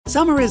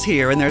Summer is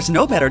here, and there's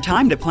no better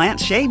time to plant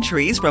shade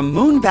trees from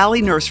Moon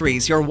Valley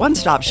Nurseries, your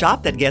one-stop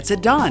shop that gets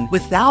it done.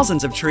 With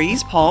thousands of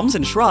trees, palms,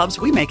 and shrubs,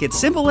 we make it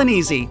simple and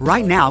easy.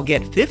 Right now,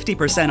 get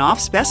 50%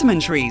 off specimen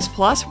trees,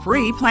 plus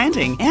free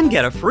planting, and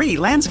get a free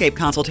landscape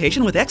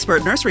consultation with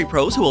expert nursery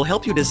pros who will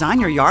help you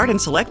design your yard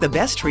and select the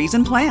best trees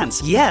and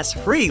plants. Yes,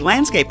 free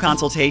landscape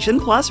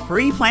consultation, plus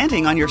free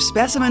planting on your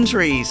specimen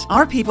trees.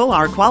 Our people,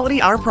 our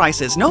quality, our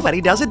prices.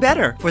 Nobody does it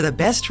better. For the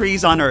best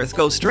trees on earth,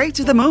 go straight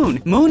to the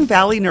moon. Moon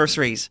Valley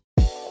Nurseries.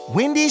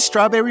 Wendy's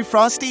Strawberry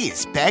Frosty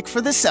is back for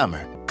the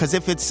summer. Because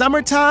if it's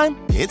summertime,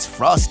 it's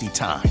Frosty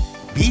time.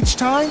 Beach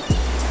time?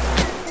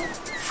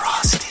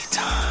 Frosty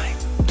time.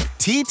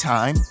 Tea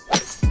time?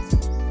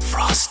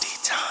 Frosty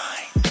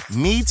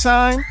time. Me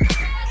time?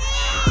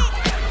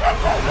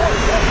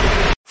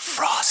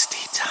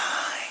 Frosty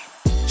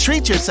time.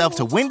 Treat yourself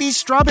to Wendy's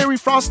Strawberry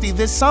Frosty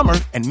this summer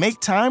and make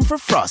time for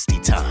Frosty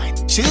time.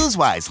 Choose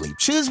wisely.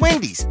 Choose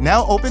Wendy's.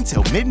 Now open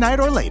till midnight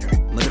or later.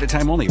 Limited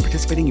time only.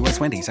 Participating U.S.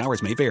 Wendy's.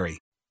 Hours may vary.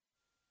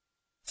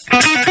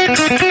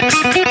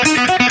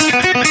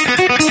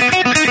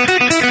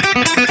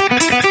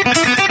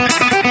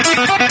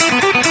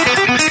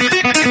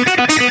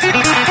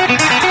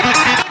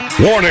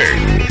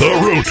 Warning! The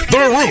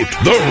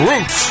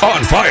Root's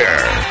on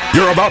fire!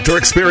 You're about to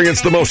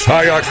experience the most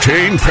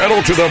high-octane,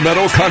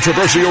 pedal-to-the-metal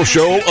controversial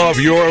show of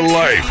your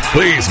life.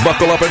 Please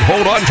buckle up and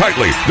hold on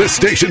tightly. This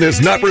station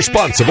is not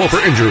responsible for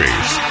injuries.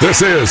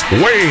 This is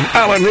Wayne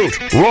Allyn Root,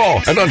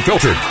 raw and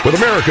unfiltered, with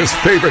America's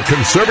favorite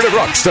conservative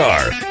rock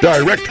star.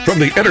 Direct from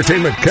the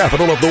entertainment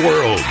capital of the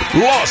world,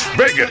 Las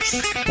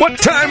Vegas. What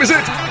time is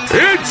it?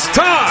 It's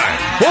time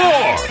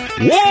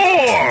for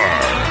war!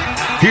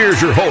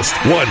 Here's your host,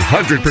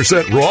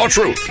 100% raw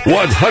truth,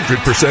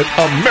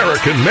 100%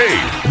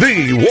 American-made,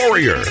 the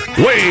warrior,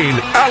 Wayne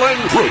Allyn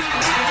Root.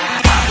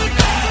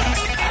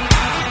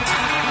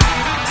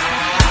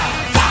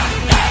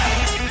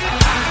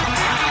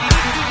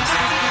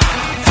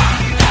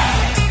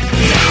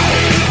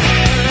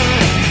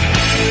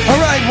 All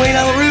right, Wayne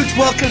Allyn Root,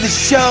 welcome to the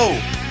show.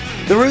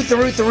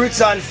 The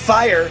Root's on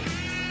fire.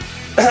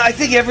 I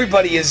think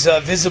everybody is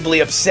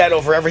visibly upset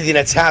over everything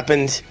that's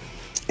happened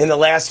in the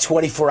last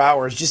 24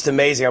 hours. Just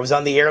amazing. I was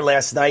on the air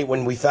last night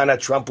when we found out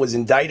Trump was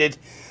indicted.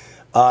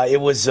 It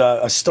was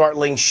a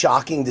startling,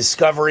 shocking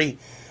discovery.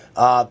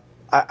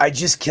 I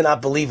just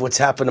cannot believe what's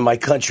happened to my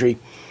country.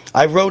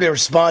 I wrote a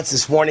response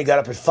this morning, got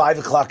up at 5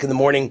 o'clock in the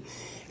morning,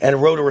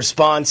 and wrote a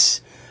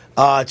response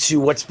to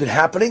what's been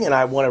happening, and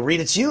I want to read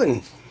it to you,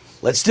 and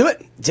let's do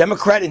it.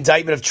 Democrat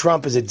indictment of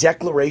Trump is a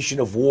declaration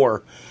of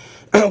war.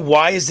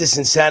 Why is this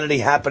insanity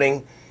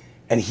happening?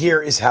 And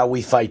here is how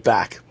we fight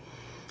back.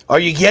 Are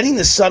you getting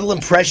the subtle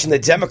impression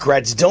that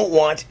Democrats don't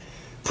want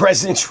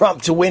President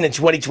Trump to win in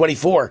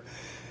 2024?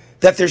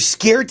 That they're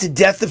scared to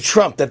death of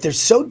Trump, that they're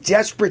so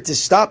desperate to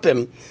stop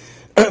him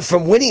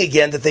from winning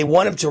again that they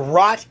want him to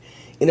rot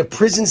in a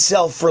prison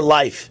cell for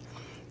life?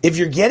 If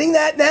you're getting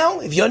that now,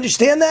 if you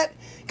understand that,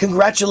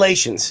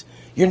 congratulations.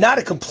 You're not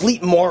a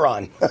complete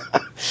moron.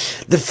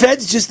 The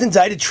feds just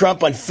indicted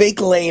Trump on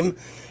fake, lame,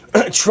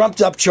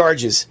 trumped-up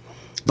charges.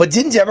 But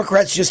didn't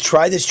Democrats just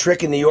try this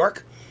trick in New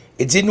York?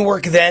 It didn't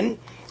work then.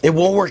 It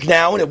won't work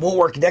now, and it won't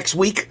work next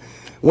week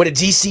when a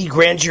D.C.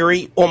 grand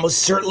jury almost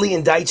certainly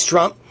indicts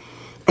Trump.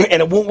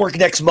 And it won't work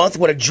next month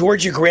when a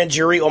Georgia grand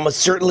jury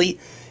almost certainly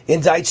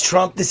indicts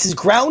Trump. This is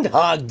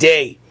Groundhog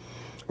Day.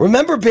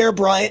 Remember Bear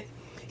Bryant?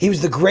 He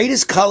was the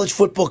greatest college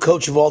football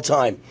coach of all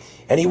time.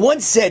 And he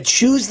once said,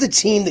 choose the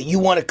team that you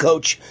want to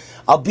coach.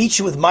 I'll beat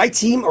you with my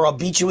team or I'll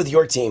beat you with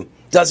your team.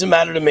 Doesn't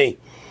matter to me.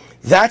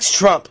 That's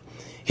Trump.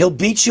 He'll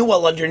beat you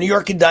while under New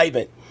York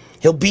indictment.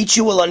 He'll beat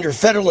you while under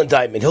federal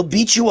indictment. He'll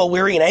beat you while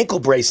wearing an ankle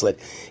bracelet.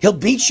 He'll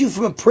beat you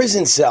from a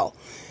prison cell.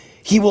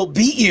 He will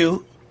beat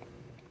you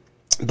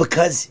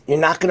because you're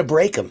not going to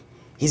break him.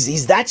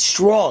 He's that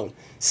strong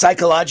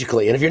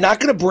psychologically. And if you're not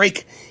going to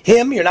break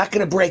him, you're not going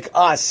to break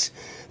us,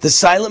 the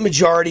silent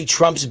majority,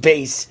 Trump's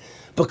base,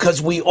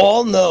 because we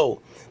all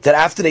know that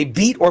after they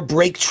beat or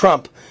break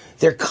Trump,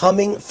 they're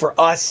coming for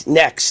us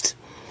next.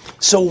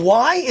 So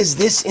why is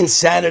this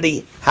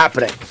insanity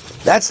happening?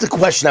 That's the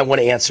question I want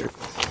to answer.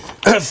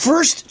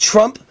 First,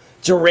 Trump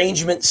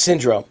derangement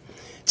syndrome.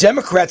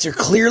 Democrats are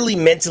clearly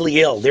mentally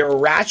ill. Their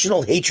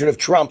irrational hatred of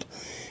Trump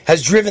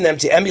has driven them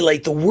to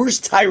emulate the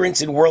worst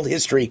tyrants in world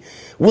history,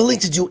 willing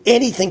to do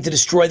anything to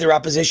destroy their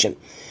opposition.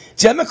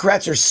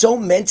 Democrats are so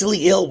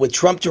mentally ill with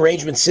Trump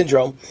derangement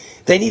syndrome,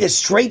 they need a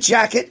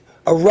straitjacket,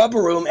 a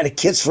rubber room, and a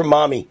kiss from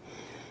mommy.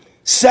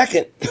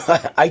 Second,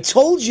 I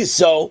told you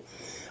so.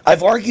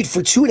 I've argued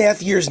for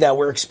 2.5 years now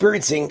we're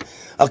experiencing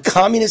a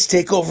communist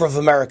takeover of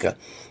America.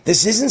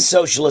 This isn't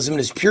socialism, it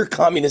is pure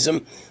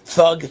communism,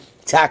 thug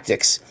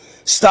tactics.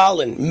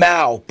 Stalin,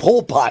 Mao,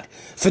 Pol Pot,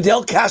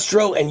 Fidel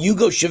Castro, and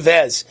Hugo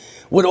Chavez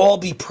would all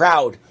be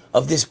proud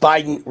of this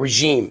Biden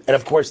regime, and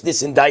of course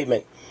this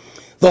indictment.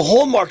 The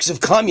hallmarks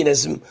of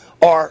communism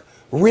are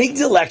rigged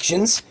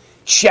elections,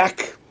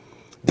 check.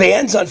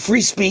 Bans on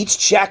free speech,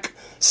 check.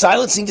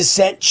 Silencing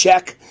dissent,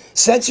 check.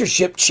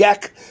 Censorship,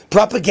 check.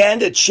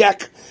 Propaganda,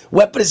 check.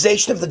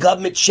 Weaponization of the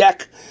government,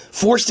 check.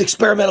 Forced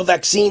experimental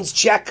vaccines,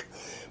 check.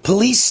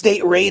 Police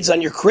state raids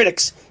on your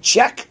critics,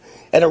 check.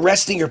 And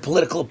arresting your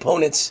political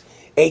opponents,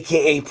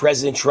 a.k.a.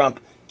 President Trump,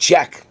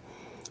 check.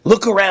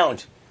 Look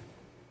around.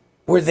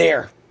 We're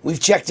there. We've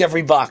checked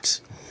every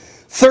box.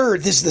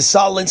 Third, this is the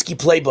Saul Alinsky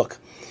playbook.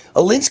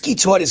 Alinsky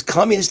taught his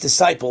communist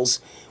disciples,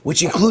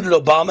 which included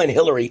Obama and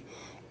Hillary,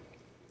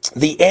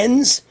 the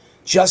ends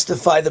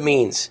justify the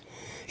means.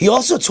 He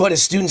also taught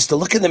his students to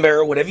look in the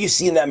mirror, whatever you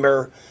see in that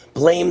mirror,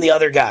 blame the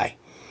other guy.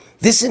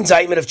 This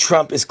indictment of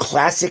Trump is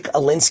classic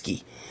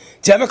Alinsky.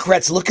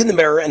 Democrats look in the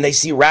mirror and they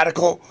see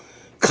radical,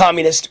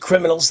 communist,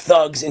 criminals,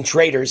 thugs, and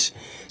traitors,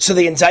 so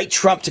they indict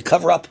Trump to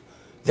cover up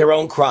their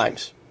own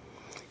crimes.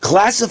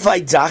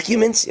 Classified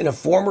documents in a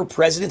former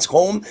president's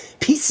home,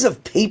 pieces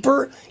of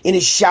paper in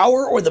his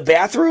shower or the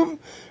bathroom?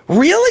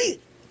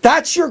 Really?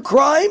 That's your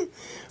crime?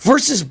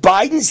 Versus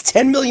Biden's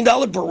 $10 million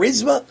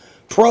Burisma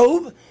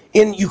probe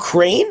in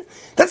Ukraine?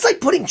 That's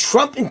like putting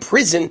Trump in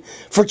prison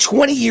for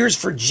 20 years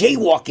for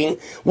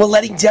jaywalking while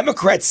letting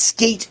Democrats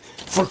skate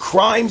for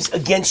crimes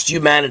against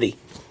humanity.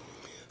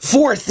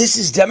 Fourth, this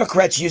is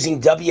Democrats using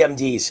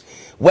WMDs,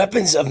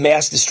 weapons of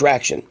mass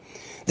distraction.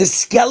 The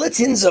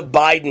skeletons of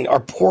Biden are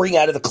pouring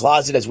out of the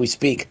closet as we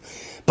speak.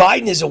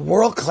 Biden is a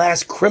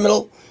world-class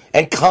criminal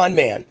and con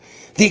man.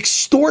 The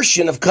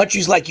extortion of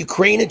countries like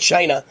Ukraine and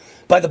China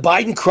by the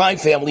Biden crime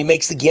family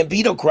makes the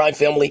Gambino crime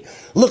family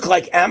look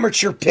like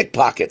amateur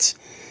pickpockets.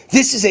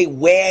 This is a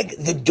wag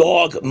the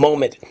dog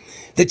moment.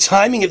 The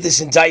timing of this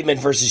indictment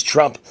versus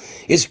Trump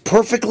is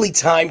perfectly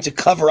timed to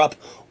cover up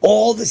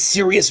all the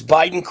serious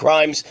Biden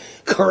crimes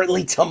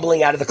currently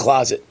tumbling out of the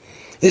closet.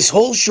 This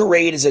whole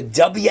charade is a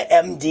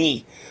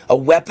WMD, a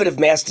weapon of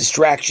mass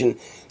distraction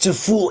to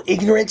fool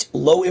ignorant,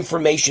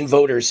 low-information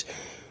voters,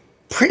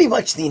 pretty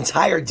much the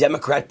entire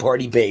Democrat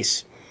Party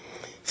base.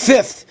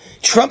 Fifth,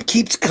 Trump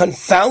keeps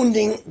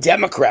confounding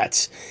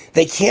Democrats.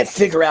 They can't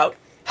figure out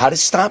how to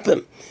stop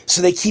him,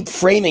 so they keep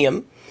framing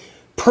him,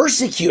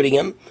 persecuting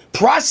him,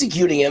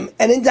 prosecuting him,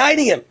 and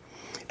indicting him.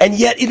 And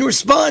yet, in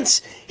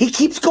response, he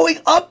keeps going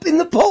up in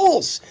the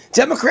polls.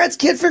 Democrats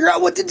can't figure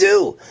out what to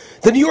do.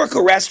 The New York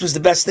arrest was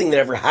the best thing that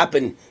ever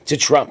happened to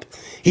Trump.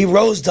 He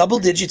rose double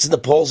digits in the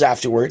polls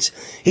afterwards.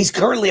 He's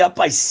currently up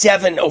by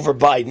 7 over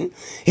Biden.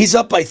 He's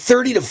up by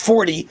 30 to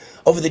 40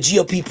 over the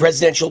GOP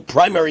presidential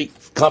primary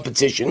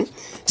competition.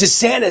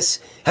 DeSantis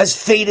has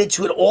faded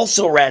to an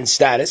also-ran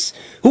status.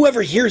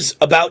 Whoever hears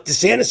about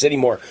DeSantis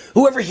anymore?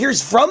 Whoever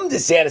hears from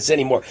DeSantis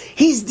anymore?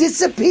 He's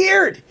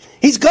disappeared.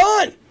 He's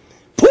gone.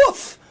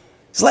 Poof.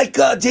 It's like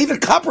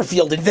David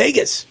Copperfield in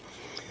Vegas.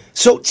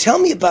 So tell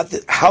me about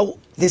how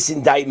this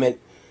indictment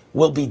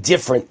will be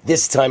different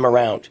this time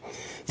around.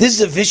 This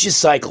is a vicious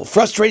cycle.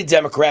 Frustrated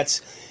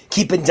Democrats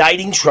keep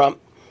indicting Trump,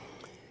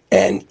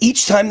 and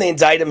each time they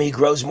indict him, he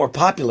grows more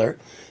popular.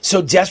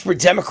 So desperate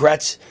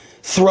Democrats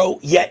throw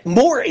yet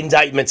more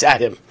indictments at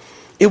him.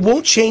 It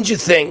won't change a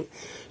thing.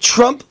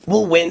 Trump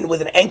will win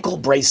with an ankle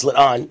bracelet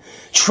on.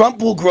 Trump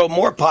will grow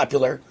more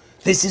popular.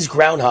 This is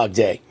Groundhog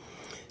Day.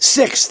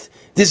 Sixth,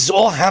 this is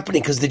all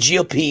happening because the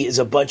GOP is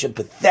a bunch of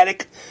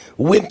pathetic,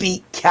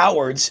 wimpy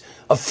cowards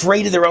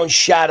afraid of their own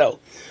shadow.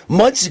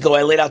 Months ago,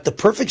 I laid out the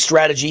perfect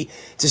strategy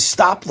to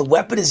stop the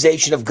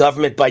weaponization of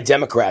government by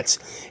Democrats,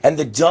 and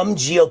the dumb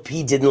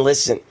GOP didn't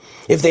listen.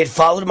 If they had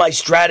followed my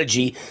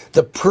strategy,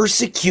 the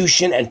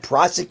persecution and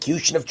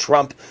prosecution of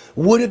Trump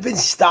would have been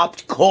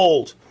stopped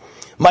cold.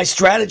 My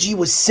strategy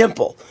was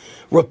simple.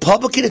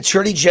 Republican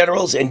attorney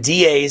generals and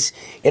DAs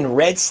in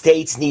red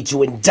states need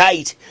to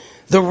indict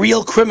the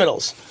real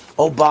criminals.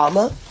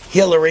 Obama,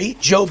 Hillary,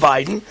 Joe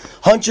Biden,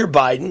 Hunter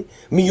Biden,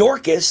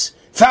 Mayorkas,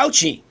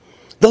 Fauci.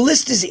 The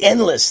list is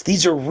endless.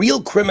 These are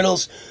real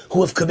criminals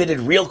who have committed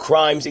real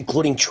crimes,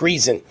 including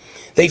treason.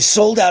 They've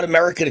sold out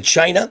America to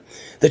China,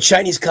 the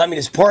Chinese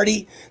Communist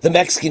Party, the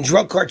Mexican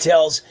drug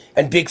cartels,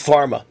 and Big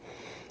Pharma.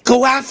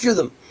 Go after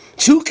them.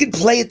 Two can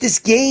play at this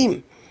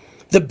game.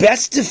 The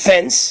best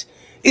defense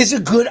is a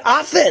good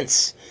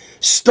offense.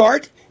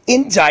 Start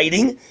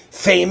indicting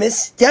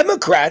famous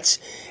Democrats,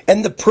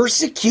 and the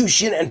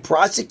persecution and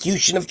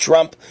prosecution of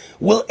Trump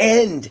will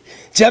end.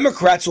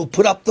 Democrats will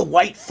put up the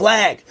white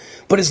flag,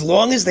 but as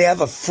long as they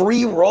have a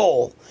free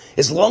roll,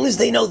 as long as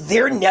they know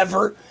they're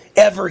never,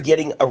 ever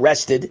getting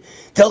arrested,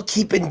 they'll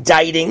keep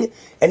indicting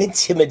and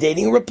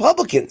intimidating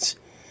Republicans.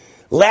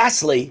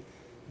 Lastly,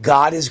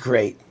 God is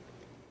great.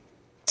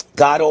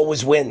 God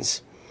always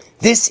wins.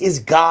 This is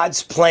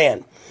God's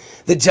plan.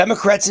 The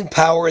Democrats in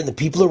power and the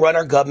people who run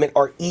our government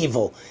are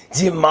evil,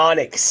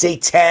 demonic,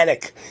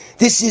 satanic.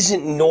 This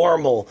isn't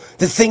normal.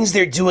 The things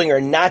they're doing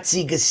are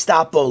Nazi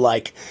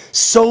Gestapo-like,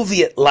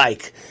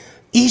 Soviet-like,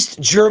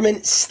 East German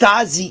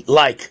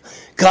Stasi-like.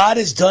 God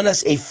has done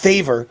us a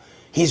favor.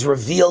 He's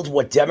revealed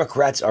what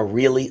Democrats are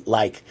really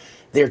like,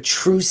 their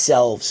true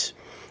selves.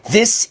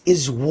 This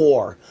is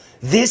war.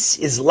 This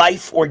is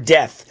life or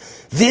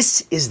death.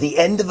 This is the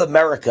end of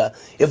America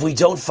if we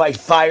don't fight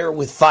fire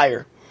with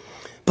fire.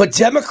 But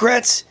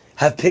Democrats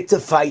have picked a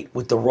fight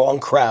with the wrong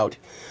crowd.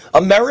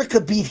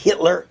 America beat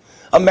Hitler.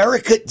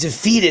 America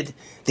defeated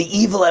the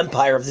evil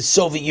empire of the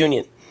Soviet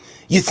Union.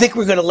 You think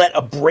we're going to let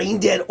a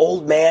brain-dead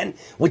old man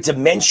with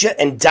dementia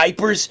and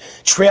diapers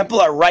trample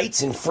our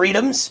rights and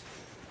freedoms?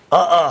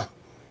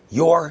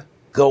 You're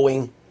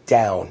going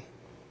down.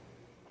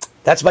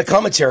 That's my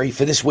commentary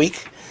for this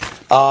week.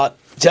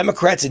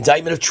 Democrats'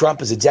 indictment of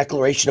Trump is a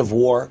declaration of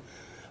war.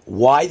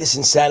 Why this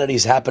insanity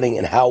is happening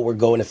and how we're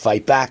going to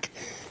fight back.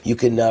 You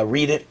can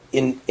read it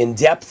in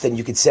depth, and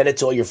you can send it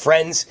to all your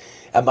friends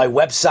at my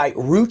website,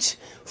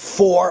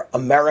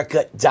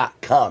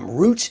 root4america.com.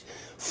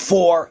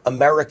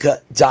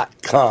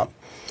 root4america.com.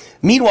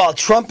 Meanwhile,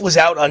 Trump was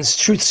out on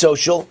Truth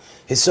Social,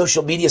 his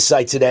social media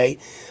site today,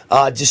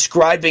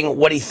 describing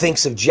what he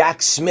thinks of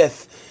Jack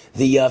Smith,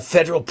 the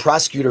federal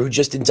prosecutor who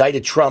just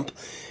indicted Trump,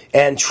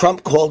 and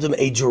Trump called him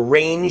a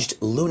deranged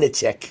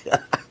lunatic.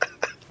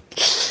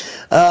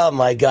 Oh,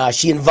 my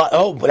gosh.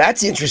 But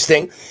that's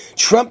interesting.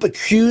 Trump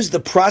accused the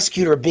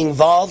prosecutor of being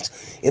involved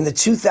in the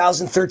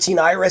 2013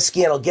 IRS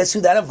scandal. Guess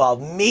who that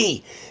involved?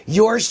 Me.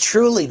 Yours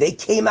truly. They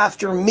came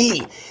after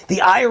me. The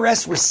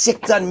IRS was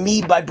sicked on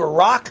me by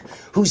Barack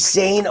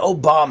Hussein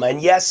Obama.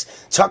 And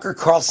yes, Tucker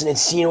Carlson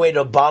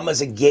insinuated Obama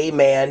is a gay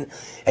man,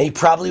 and he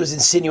probably was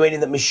insinuating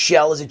that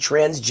Michelle is a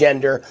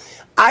transgender.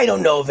 I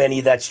don't know if any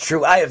of that's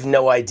true. I have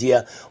no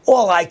idea.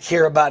 All I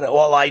care about and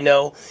all I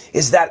know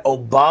is that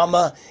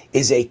Obama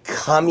is a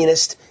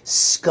communist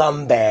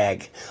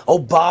scumbag.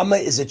 Obama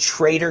is a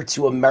traitor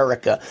to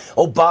America.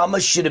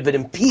 Obama should have been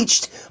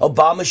impeached.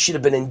 Obama should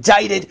have been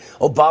indicted.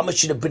 Obama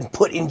should have been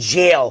put in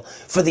jail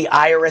for the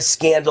IRS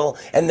scandal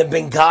and the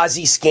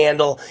Benghazi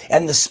scandal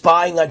and the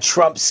spying on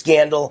Trump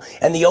scandal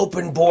and the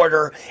open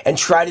border and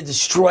try to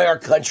destroy our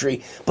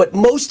country. But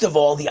most of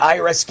all, the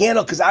IRS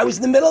scandal, because I was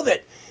in the middle of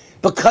it.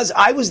 Because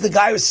I was the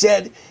guy who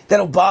said that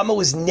Obama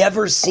was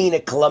never seen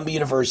at Columbia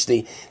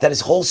University, that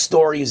his whole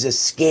story is a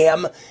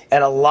scam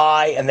and a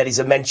lie, and that he's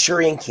a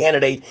Manchurian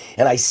candidate.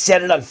 And I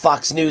said it on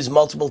Fox News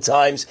multiple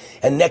times.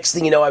 And next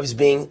thing you know, I was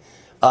being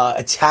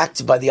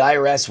attacked by the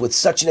IRS with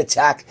such an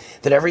attack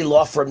that every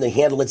law firm that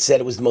handled it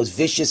said it was the most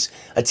vicious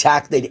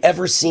attack they'd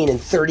ever seen in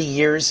 30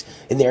 years,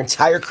 in their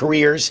entire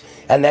careers,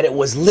 and that it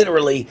was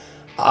literally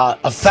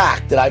a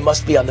fact that I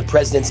must be on the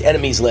president's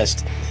enemies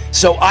list.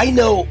 So I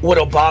know what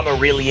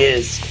Obama really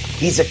is.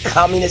 He's a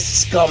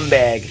communist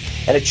scumbag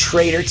and a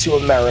traitor to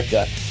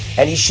America.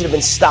 And he should have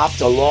been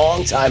stopped a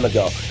long time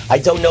ago. I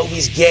don't know if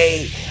he's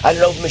gay. I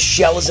don't know if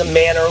Michelle is a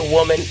man or a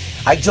woman.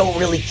 I don't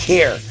really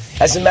care.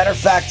 As a matter of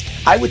fact,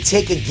 I would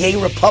take a gay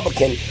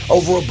Republican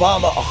over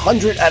Obama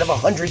 100 out of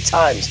 100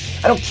 times.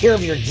 I don't care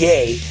if you're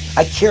gay.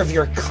 I care if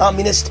you're a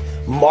communist,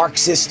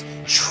 Marxist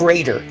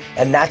traitor.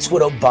 And that's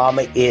what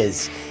Obama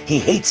is. He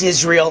hates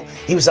Israel.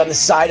 He was on the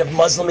side of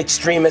Muslim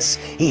extremists.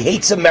 He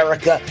hates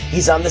America.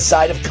 He's on the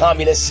side of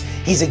communists.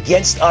 He's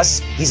against us.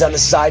 He's on the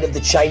side of the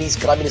Chinese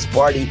Communist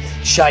Party,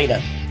 China.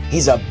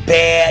 He's a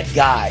bad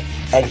guy.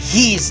 And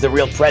he's the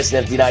real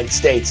president of the United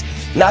States,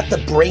 not the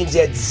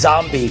brain-dead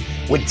zombie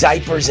with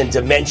diapers and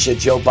dementia,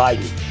 Joe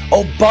Biden.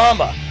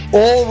 Obama.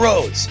 All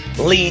roads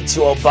lead to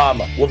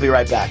Obama. We'll be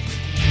right back.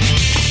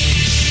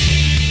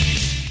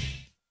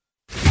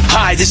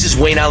 Hi, this is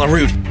Wayne Allyn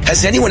Root.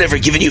 Has anyone ever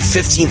given you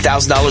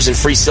 $15,000 in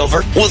free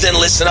silver? Well, then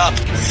listen up.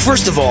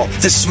 First of all,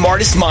 the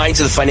smartest minds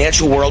of the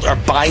financial world are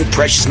buying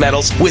precious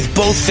metals with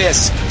both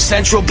fists.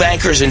 Central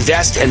bankers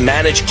invest and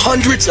manage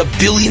hundreds of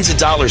billions of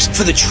dollars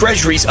for the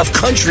treasuries of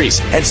countries.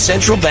 And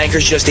central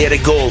bankers just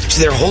added gold to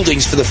their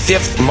holdings for the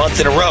 5th month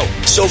in a row.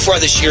 So far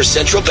this year,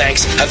 central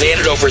banks have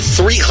added over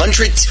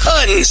 300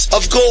 tons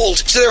of gold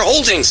to their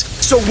holdings.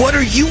 So what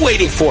are you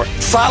waiting for?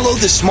 Follow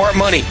the smart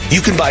money.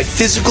 You can buy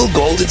physical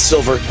gold and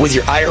silver with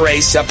your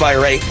IRA, SEP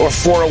IRA, or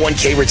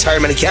 401k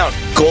retirement account.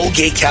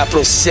 Goldgate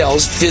Capital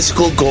sells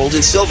physical gold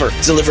and silver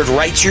delivered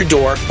right to your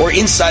door or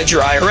inside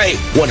your IRA.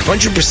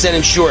 100%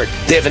 insured.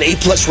 They have an A+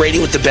 rating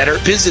with the Better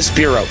Business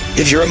Bureau.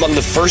 If you're among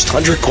the first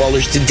 100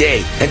 callers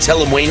today and tell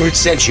them Wayne Root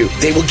sent you,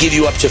 they will give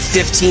you up to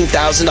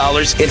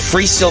 $15,000 in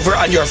free silver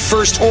on your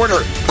first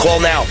order. Call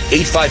now.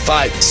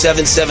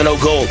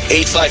 855-770-GOLD.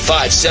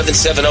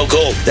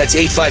 855-770-GOLD. That's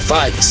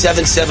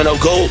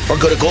 855-770-GOLD. Or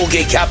go to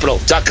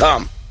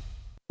goldgatecapital.com.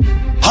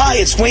 Hi,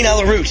 it's Wayne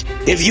Allyn Root.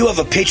 If you have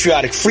a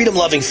patriotic,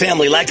 freedom-loving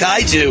family like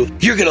I do,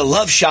 you're going to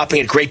love shopping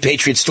at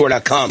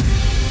GreatPatriotStore.com.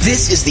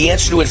 This is the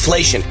answer to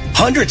inflation.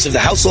 Hundreds of the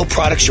household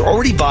products you're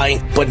already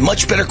buying, but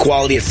much better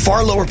quality at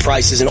far lower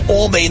prices and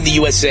all made in the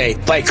USA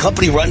by a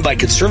company run by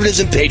conservatives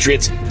and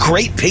patriots,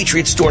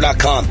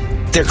 GreatPatriotStore.com.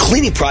 Their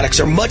cleaning products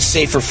are much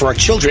safer for our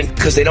children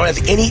because they don't have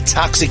any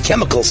toxic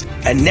chemicals.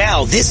 And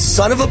now this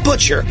son of a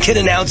butcher can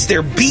announce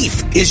their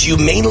beef is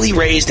humanely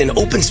raised in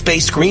open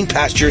space green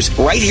pastures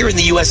right here in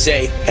the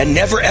USA and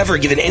never ever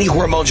given any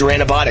hormones or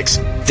antibiotics.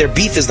 Their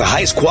beef is the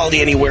highest quality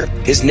anywhere,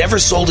 is never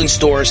sold in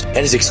stores, and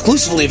is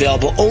exclusively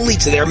available only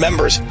to their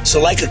members.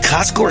 So like a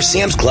Costco or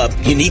Sam's Club,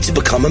 you need to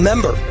become a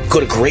member. Go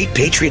to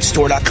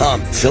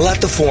GreatPatriotStore.com, fill out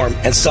the form,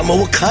 and someone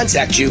will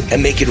contact you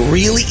and make it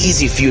really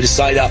easy for you to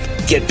sign up.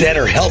 Get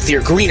better,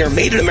 healthier, greener,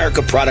 made in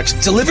America products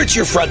delivered to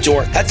your front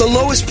door at the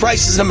lowest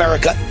prices in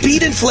America.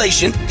 Beat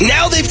inflation.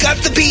 Now they've got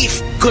the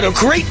beef. Go to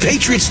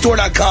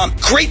GreatPatriotStore.com.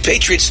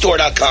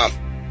 GreatPatriotStore.com.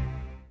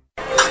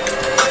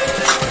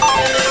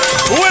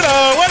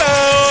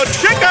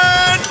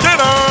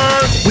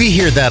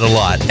 hear that a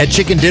lot at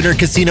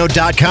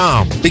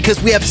chickendinnercasino.com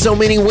because we have so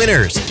many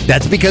winners.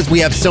 That's because we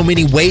have so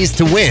many ways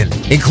to win,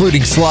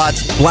 including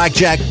slots,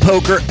 blackjack,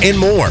 poker, and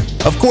more.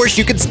 Of course,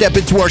 you can step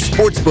into our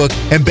sportsbook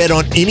and bet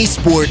on any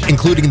sport,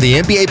 including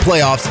the NBA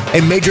playoffs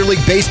and Major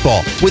League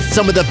Baseball, with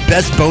some of the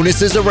best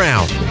bonuses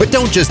around. But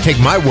don't just take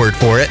my word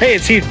for it. Hey,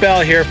 it's Heath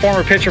Bell here,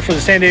 former pitcher for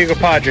the San Diego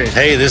Padres.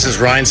 Hey, this is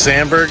Ryan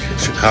Sandberg,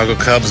 Chicago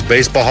Cubs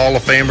Baseball Hall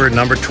of Famer,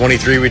 number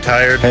 23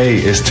 retired. Hey,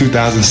 it's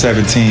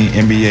 2017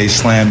 NBA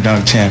Slam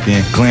Dunk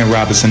champion Glenn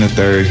Robinson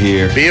III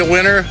here. Be a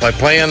winner by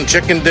playing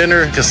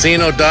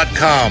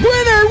chickendinnercasino.com.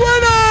 Winner,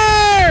 winner!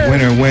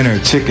 Winner, winner,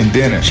 chicken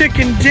dinner.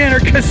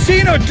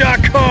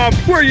 chickendinnercasino.com,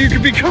 where you can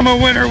become a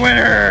winner,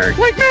 winner,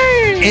 like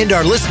me! And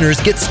our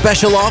listeners get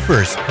special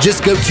offers.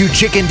 Just go to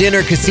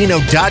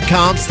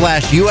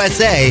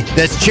chickendinnercasino.com/USA.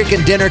 That's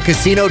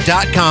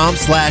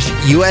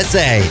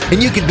chickendinnercasino.com/USA.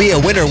 And you can be a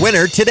winner,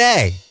 winner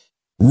today.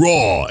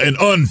 Raw and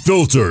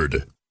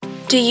unfiltered.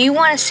 Do you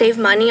want to save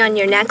money on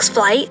your next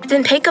flight?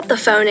 Then pick up the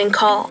phone and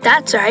call.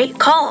 That's right,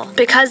 call.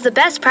 Because the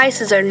best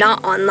prices are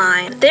not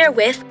online. They're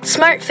with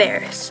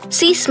SmartFares.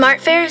 See,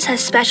 SmartFares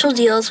has special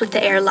deals with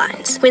the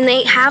airlines. When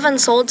they have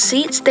unsold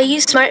seats, they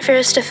use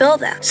SmartFares to fill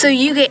them. So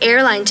you get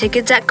airline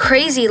tickets at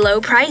crazy low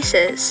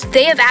prices.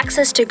 They have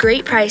access to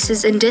great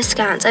prices and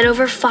discounts at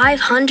over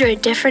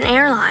 500 different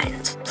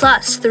airlines.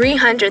 Plus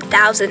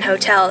 300,000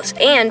 hotels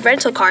and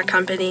rental car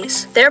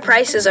companies. Their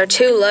prices are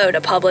too low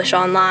to publish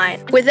online.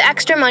 With the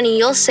extra money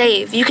you'll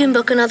save, you can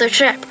book another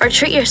trip or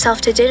treat yourself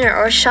to dinner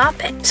or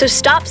shopping. So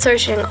stop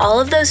searching all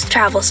of those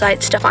travel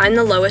sites to find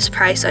the lowest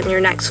price on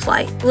your next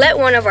flight. Let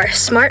one of our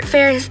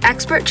SmartFares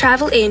expert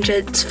travel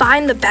agents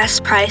find the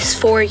best price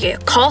for you.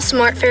 Call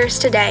SmartFares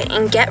today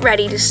and get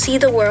ready to see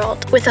the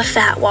world with a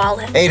fat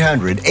wallet.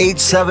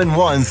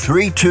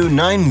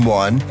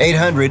 800-871-3291.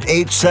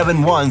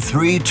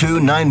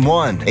 800-871-3291.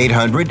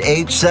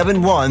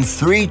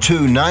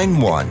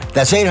 800-871-3291.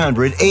 That's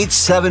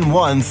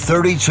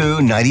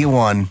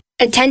 800-871-3291.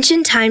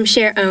 Attention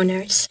timeshare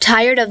owners.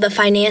 Tired of the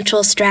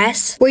financial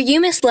stress? Were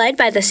you misled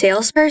by the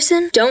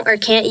salesperson? Don't or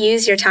can't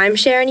use your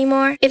timeshare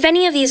anymore? If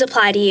any of these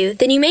apply to you,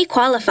 then you may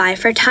qualify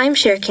for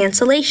timeshare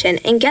cancellation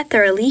and get the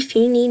relief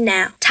you need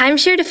now.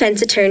 Timeshare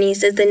Defense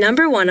Attorneys is the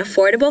 #1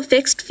 affordable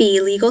fixed-fee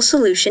legal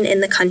solution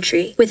in the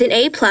country, with an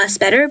A+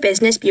 Better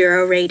Business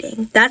Bureau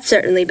rating. That's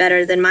certainly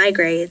better than my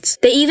grades.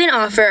 They even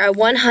offer a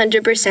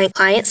 100%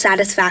 client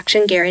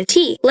satisfaction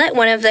guarantee. Let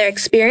one of their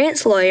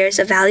experienced lawyers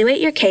evaluate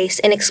your case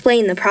and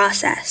explain the process.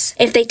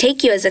 If they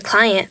take you as a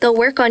client, they'll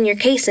work on your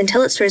case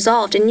until it's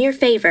resolved in your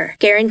favor,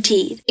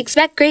 guaranteed.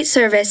 Expect great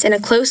service and a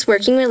close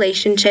working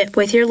relationship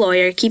with your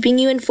lawyer, keeping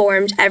you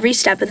informed every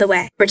step of the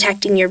way,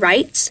 protecting your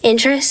rights,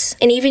 interests,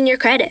 and even your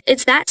credit.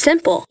 It's that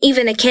simple.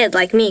 Even a kid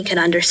like me could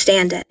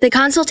understand it. The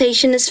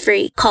consultation is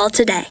free. Call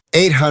today.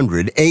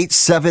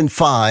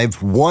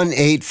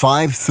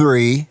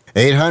 800-875-1853.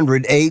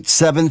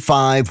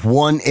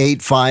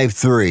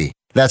 800-875-1853.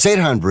 That's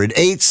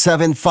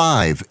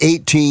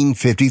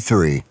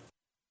 800-875-1853.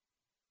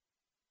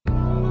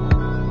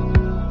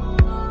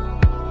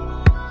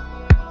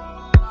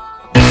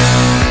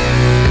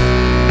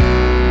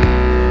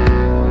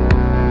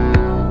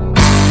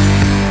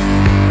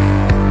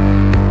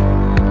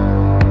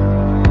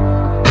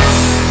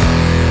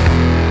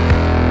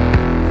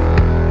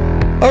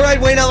 All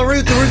right, Wayne Allyn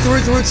Root, the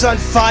Root's on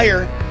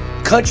fire.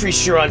 Country's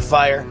sure on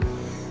fire.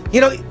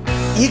 You know,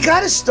 you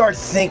got to start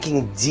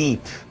thinking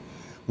deep.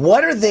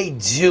 What are they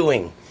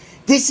doing?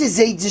 This is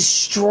a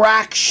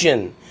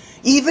distraction.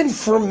 Even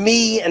for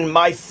me and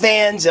my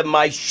fans and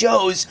my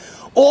shows,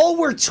 all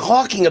we're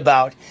talking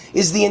about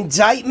is the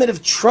indictment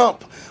of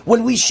Trump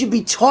when we should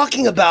be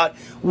talking about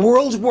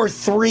World War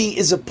III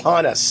is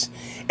upon us.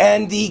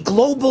 And the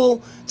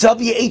global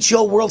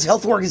WHO, World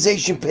Health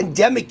Organization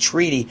pandemic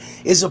treaty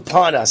is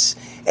upon us.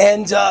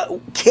 And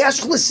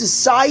cashless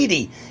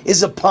society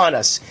is upon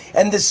us.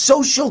 And the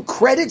social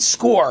credit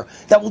score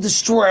that will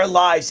destroy our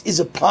lives is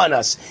upon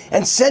us.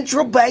 And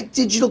central bank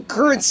digital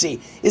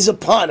currency is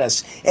upon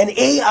us. And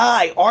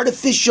AI,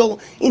 artificial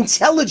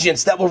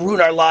intelligence that will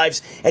ruin our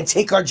lives and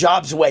take our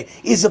jobs away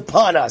is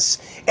upon us.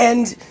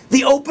 And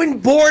the open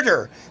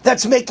border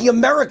that's making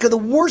America the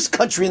worst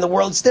country in the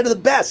world instead of the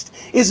best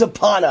is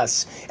upon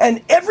us.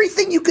 And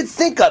everything you could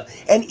think of,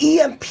 an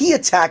EMP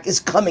attack is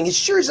coming. As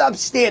sure as I'm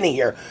standing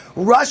here,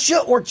 Russia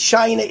or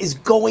China is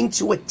going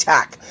to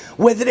attack.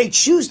 Whether they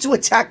choose to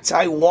attack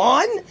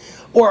Taiwan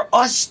or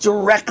us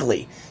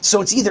directly.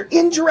 So it's either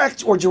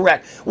indirect or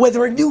direct.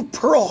 Whether a new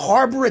Pearl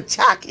Harbor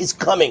attack is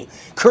coming,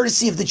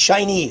 courtesy of the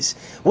Chinese.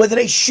 Whether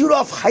they shoot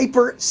off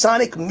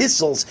hypersonic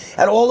missiles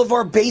at all of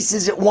our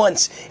bases at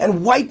once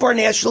and wipe our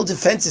national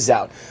defenses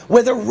out.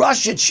 Whether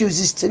Russia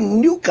chooses to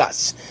nuke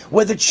us.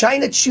 Whether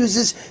China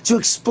chooses to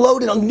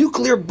explode a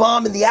nuclear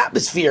bomb in the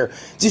atmosphere,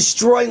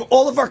 destroying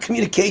all of our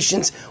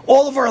communications,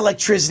 all of our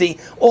electricity,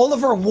 all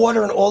of our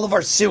water, and all of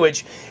our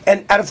sewage.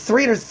 And out of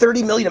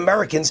 330 million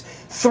Americans,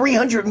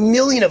 300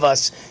 million of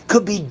us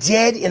could be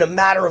dead in a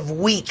matter of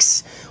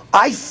weeks.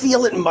 I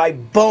feel it in my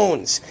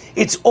bones.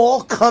 It's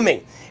all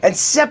coming. And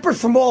separate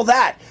from all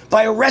that,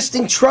 by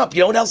arresting Trump,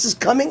 you know what else is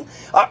coming?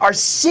 Our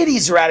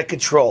cities are out of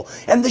control,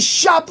 and the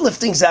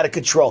shoplifting's out of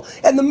control,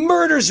 and the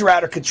murders are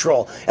out of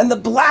control, and the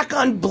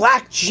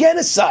black-on-black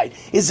genocide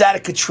is out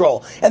of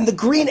control, and the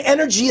green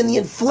energy and the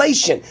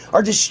inflation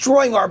are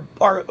destroying our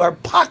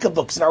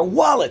pocketbooks and our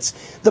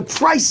wallets, the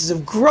prices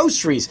of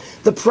groceries,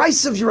 the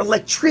price of your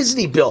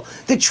electricity bill.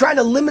 They're trying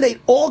to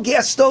eliminate all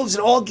gas stoves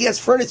and all gas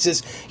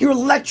furnaces. Your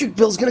electric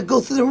bill is going to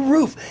go through the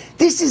roof.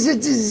 This is a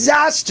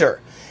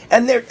disaster.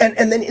 And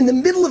then in the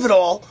middle of it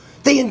all,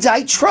 they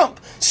indict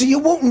Trump. So you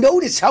won't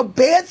notice how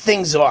bad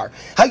things are,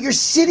 how your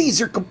cities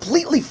are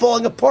completely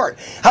falling apart,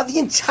 how the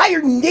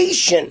entire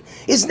nation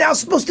is now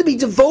supposed to be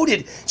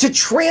devoted to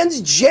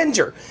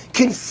transgender,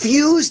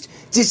 confused,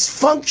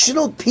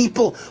 dysfunctional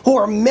people who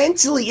are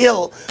mentally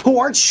ill, who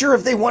aren't sure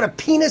if they want a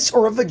penis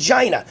or a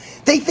vagina.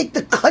 They think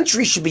the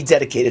country should be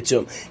dedicated to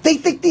them. They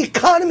think the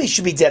economy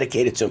should be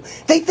dedicated to them.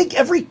 They think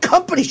every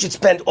company should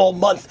spend all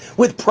month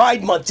with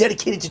Pride Month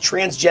dedicated to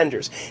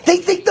transgenders. They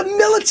think the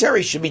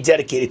military should be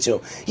dedicated to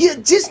them. Yeah,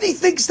 Disney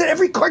thinks that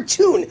every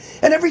cartoon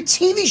and every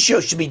TV show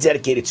should be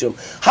dedicated to them.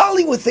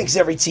 Hollywood thinks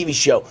every TV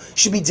show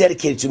should be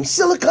dedicated to them.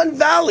 Silicon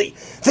Valley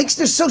thinks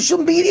their social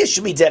media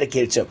should be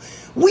dedicated to them.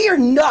 We are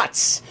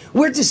nuts.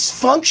 We're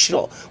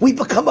dysfunctional. We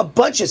become a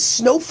bunch of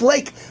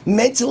snowflake,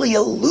 mentally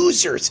ill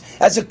losers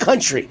as a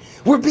country.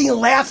 We're being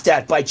laughed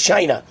at by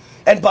China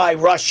and by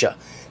Russia.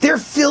 They're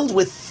filled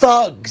with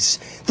thugs.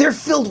 They're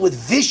filled with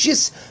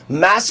vicious,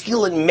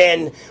 masculine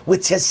men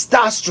with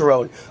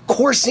testosterone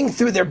coursing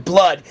through their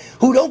blood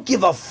who don't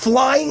give a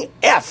flying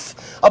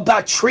F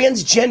about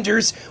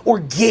transgenders or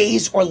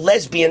gays or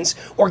lesbians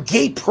or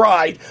gay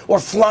pride or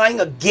flying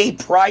a gay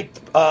pride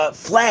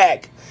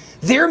flag.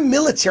 Their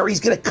military is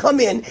going to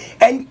come in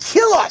and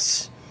kill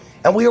us.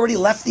 And we already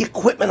left the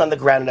equipment on the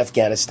ground in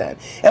Afghanistan.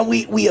 And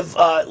we have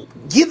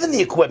given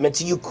the equipment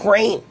to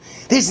Ukraine.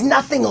 There's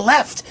nothing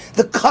left.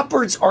 The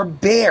cupboards are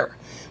bare.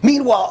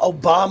 Meanwhile,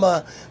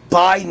 Obama,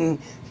 Biden,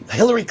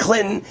 Hillary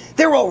Clinton,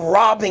 they're all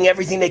robbing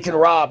everything they can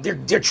rob.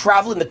 They're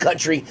traveling the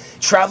country,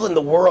 traveling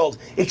the world,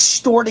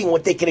 extorting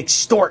what they can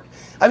extort.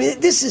 I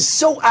mean, this is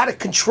so out of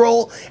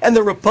control. And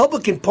the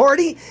Republican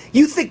Party,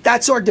 you think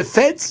that's our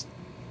defense?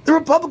 The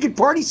Republican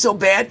Party's so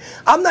bad,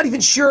 I'm not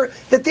even sure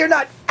that they're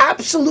not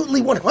absolutely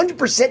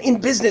 100%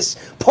 in business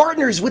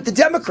partners with the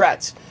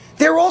Democrats.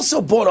 They're also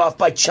bought off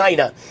by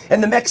China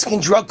and the Mexican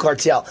drug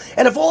cartel.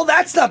 And if all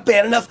that's not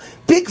bad enough,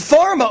 Big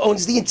Pharma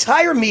owns the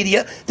entire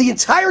media, the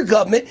entire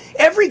government,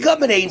 every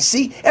government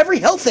agency, every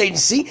health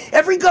agency,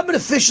 every government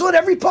official, and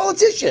every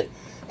politician.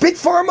 Big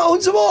Pharma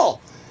owns them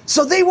all.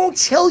 So they won't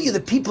tell you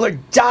that people are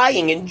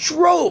dying in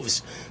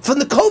droves from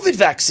the COVID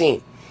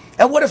vaccine.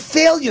 And what a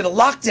failure the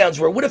lockdowns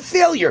were, what a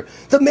failure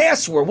the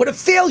masks were, what a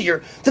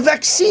failure the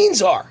vaccines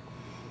are.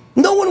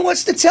 No one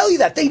wants to tell you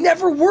that. They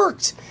never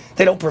worked.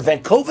 They don't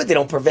prevent COVID, they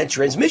don't prevent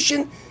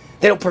transmission,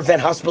 they don't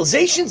prevent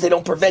hospitalizations, they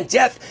don't prevent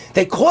death.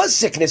 They cause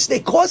sickness, they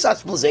cause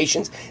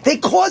hospitalizations, they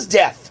cause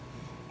death.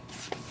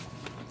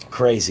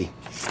 Crazy.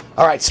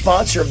 All right,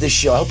 sponsor of this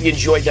show. I hope you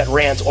enjoyed that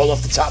rant all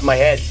off the top of my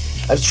head.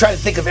 I was trying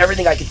to think of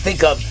everything I could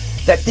think of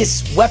that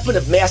this weapon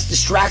of mass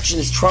distraction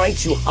is trying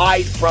to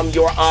hide from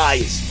your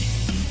eyes.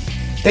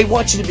 They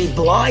want you to be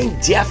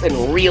blind, deaf,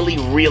 and really,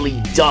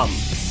 really dumb.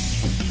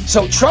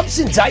 So Trump's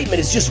indictment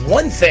is just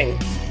one thing,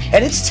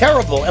 and it's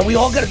terrible, and we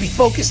all got to be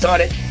focused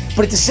on it.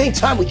 But at the same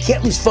time, we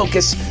can't lose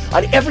focus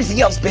on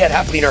everything else bad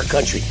happening in our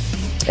country.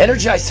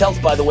 Energized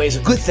Health, by the way, is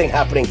a good thing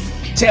happening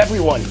to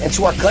everyone and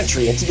to our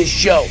country and to this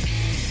show.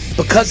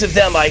 Because of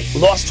them, I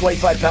lost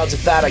 25 pounds of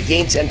fat. I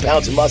gained 10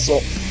 pounds of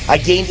muscle. I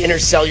gained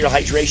intercellular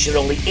hydration in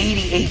only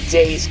 88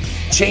 days.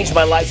 Changed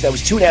my life. That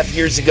was 2.5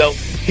 years ago.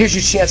 Here's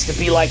your chance to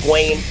be like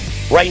Wayne.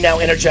 Right now,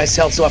 Energized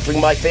Health is offering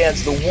my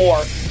fans the war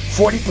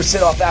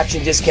 40% off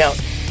action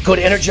discount. Go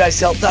to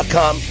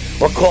energizedhealth.com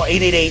or call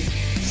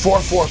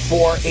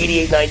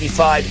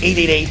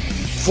 888-444-8895,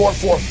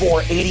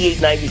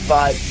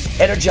 888-444-8895,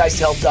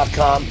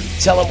 energizedhealth.com.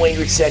 Tell them Wayne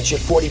Root sent you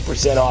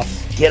 40% off.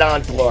 Get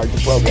on board the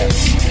program.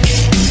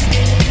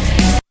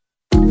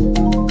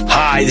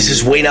 Hi, this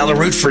is Wayne Allyn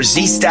Root for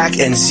Z-Stack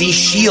and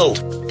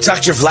Z-Shield.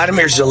 Dr.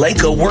 Vladimir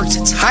Zelenko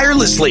worked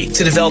tirelessly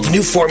to develop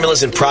new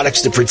formulas and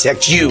products to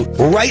protect you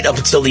right up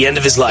until the end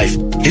of his life.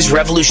 His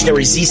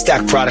revolutionary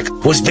Z-Stack product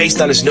was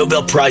based on his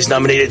Nobel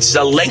Prize-nominated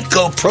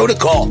Zelenko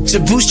protocol to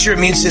boost your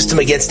immune system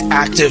against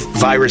active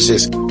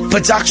viruses.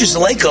 But Dr.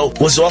 Zelenko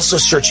was also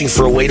searching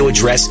for a way to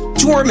address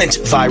dormant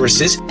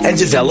viruses and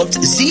developed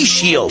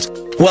Z-Shield.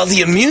 While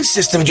the immune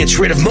system gets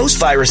rid of most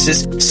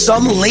viruses,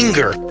 some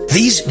linger.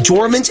 These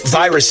dormant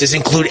viruses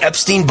include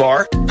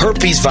Epstein-Barr,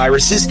 herpes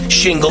viruses,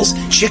 shingles,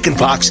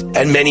 chickenpox,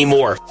 and many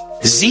more.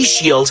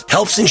 Z-Shield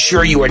helps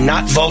ensure you are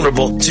not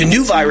vulnerable to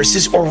new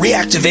viruses or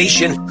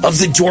reactivation of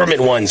the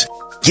dormant ones.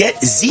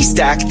 Get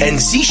Z-Stack and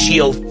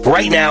Z-Shield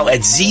right now at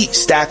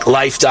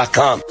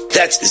ZStackLife.com.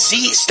 That's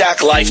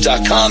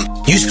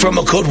ZStackLife.com. Use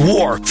promo code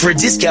WAR for a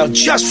discount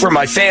just for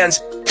my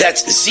fans.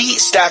 That's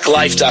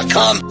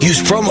ZStackLife.com.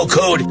 Use promo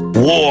code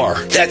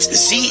WAR. That's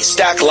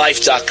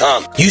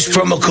ZStackLife.com. Use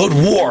promo code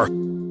WAR.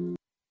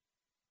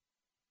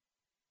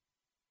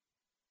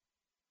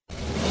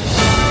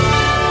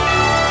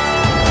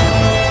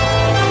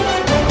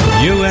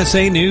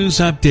 USA News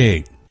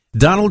Update.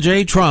 Donald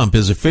J. Trump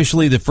is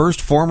officially the first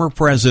former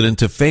president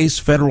to face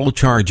federal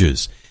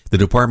charges. The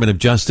Department of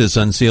Justice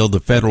unsealed the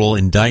federal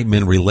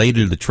indictment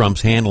related to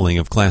Trump's handling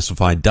of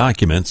classified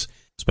documents.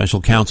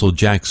 Special counsel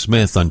Jack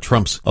Smith on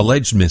Trump's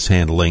alleged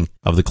mishandling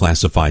of the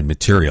classified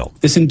material.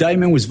 This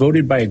indictment was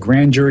voted by a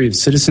grand jury of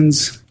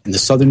citizens in the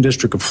Southern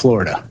District of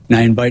Florida, and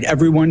I invite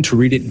everyone to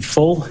read it in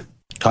full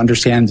to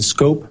understand the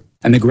scope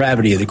and the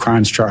gravity of the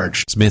crimes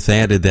charged. Smith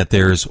added that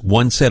there's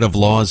one set of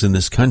laws in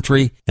this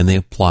country, and they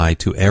apply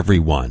to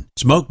everyone.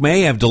 Smoke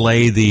may have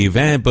delayed the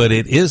event, but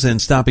it isn't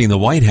stopping the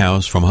White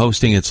House from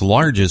hosting its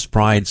largest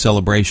Pride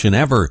celebration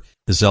ever.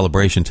 The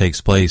celebration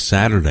takes place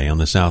Saturday on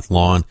the South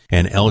Lawn,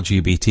 and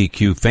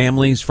LGBTQ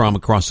families from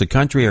across the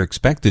country are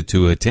expected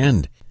to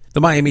attend. The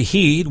Miami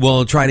Heat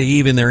will try to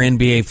even their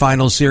NBA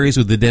Finals series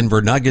with the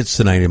Denver Nuggets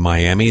tonight in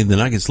Miami. The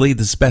Nuggets lead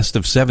this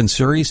best-of-7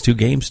 series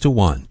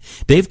 2-1.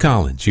 Dave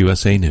Collins,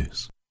 USA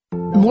News.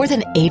 More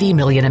than 80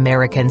 million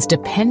Americans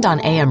depend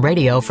on AM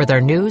radio for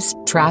their news,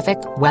 traffic,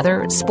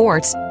 weather,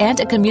 sports, and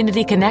a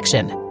community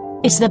connection.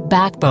 It's the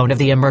backbone of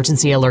the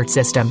emergency alert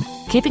system,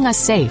 keeping us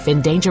safe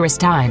in dangerous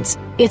times.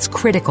 It's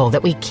critical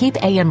that we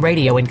keep AM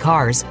radio in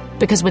cars,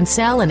 because when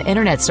cell and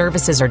internet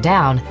services are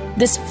down,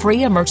 this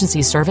free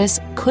emergency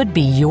service could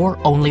be your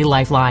only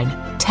lifeline.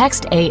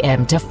 Text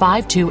AM to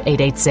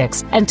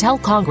 52886 and tell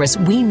Congress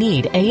we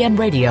need AM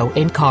radio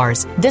in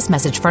cars. This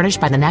message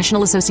furnished by the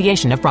National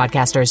Association of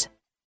Broadcasters.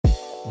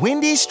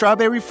 Wendy's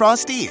Strawberry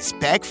Frosty is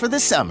back for the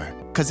summer.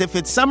 Because if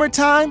it's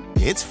summertime,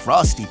 it's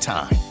Frosty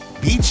time.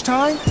 Beach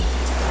time?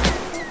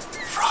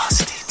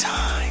 Frosty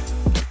time.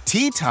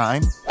 Tea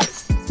time?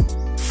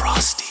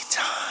 Frosty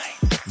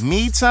time.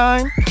 Me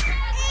time?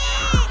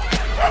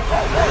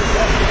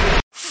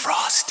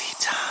 Frosty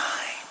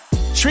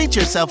time. Treat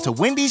yourself to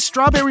Wendy's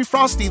Strawberry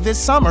Frosty this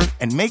summer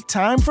and make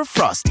time for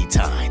Frosty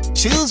time.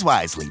 Choose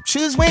wisely.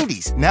 Choose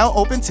Wendy's. Now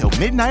open till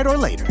midnight or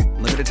later.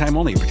 Limited time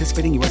only.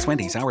 Participating U.S.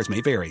 Wendy's. Hours may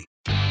vary.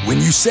 When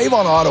you save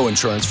on auto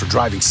insurance for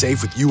driving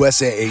safe with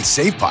USAA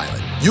Safe Pilot,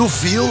 you'll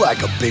feel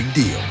like a big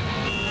deal,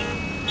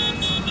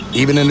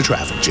 even in a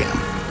traffic jam.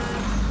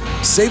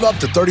 Save up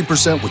to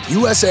 30% with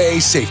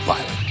USAA Safe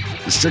Pilot.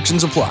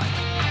 Restrictions apply.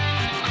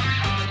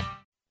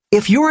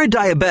 If you're a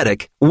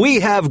diabetic,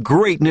 we have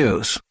great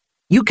news.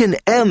 You can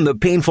end the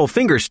painful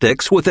finger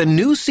sticks with a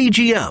new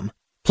CGM.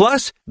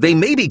 Plus, they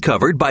may be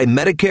covered by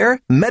Medicare,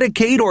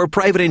 Medicaid, or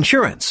private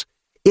insurance.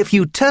 If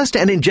you test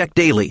and inject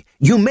daily,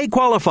 you may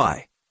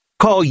qualify.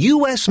 Call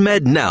US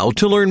Med now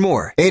to learn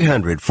more.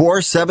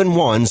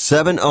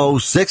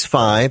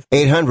 800-471-7065.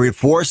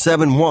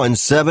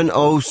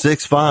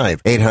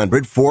 800-471-7065.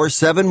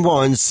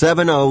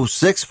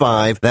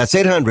 800-471-7065. That's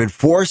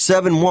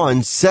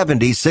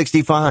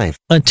 800-471-7065.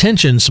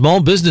 Attention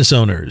small business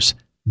owners.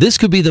 This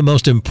could be the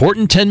most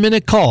important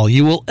 10-minute call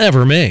you will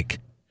ever make.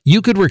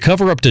 You could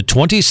recover up to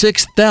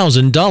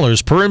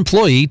 $26,000 per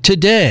employee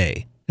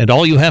today. And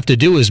all you have to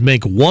do is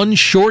make one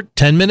short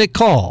 10-minute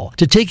call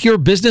to take your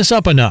business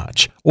up a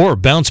notch or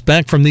bounce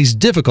back from these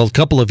difficult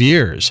couple of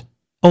years.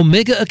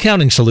 Omega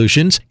Accounting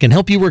Solutions can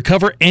help you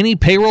recover any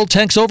payroll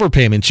tax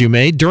overpayments you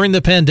made during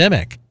the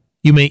pandemic.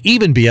 You may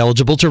even be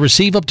eligible to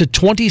receive up to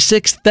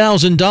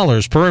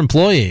 $26,000 per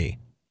employee.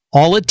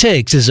 All it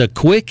takes is a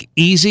quick,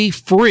 easy,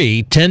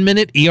 free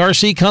 10-minute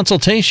ERC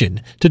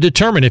consultation to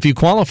determine if you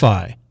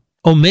qualify.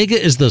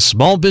 Omega is the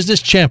small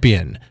business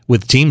champion,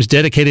 with teams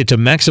dedicated to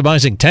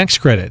maximizing tax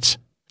credits.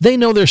 They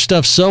know their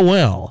stuff so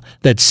well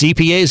that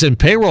CPAs and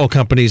payroll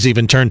companies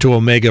even turn to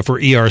Omega for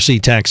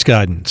ERC tax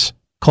guidance.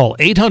 Call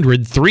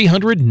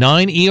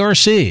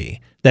 800-300-9ERC.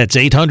 That's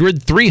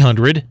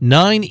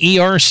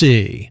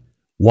 800-300-9ERC.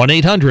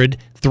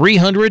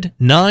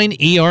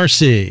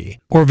 1-800-300-9ERC.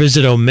 Or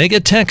visit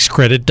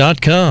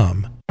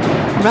OmegaTaxCredit.com.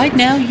 Right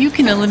now, you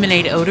can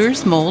eliminate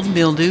odors, mold,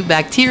 mildew,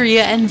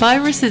 bacteria, and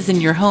viruses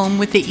in your home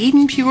with the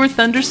Eden Pure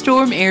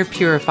Thunderstorm Air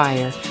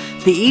Purifier.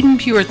 The Eden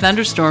Pure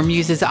Thunderstorm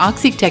uses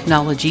oxy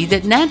technology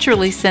that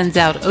naturally sends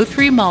out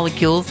O3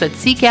 molecules that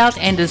seek out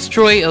and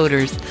destroy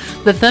odors.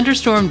 The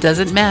Thunderstorm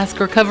doesn't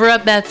mask or cover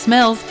up bad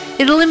smells,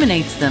 it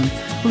eliminates them,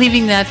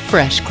 leaving that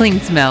fresh, clean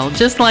smell,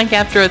 just like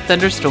after a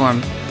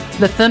thunderstorm.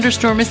 The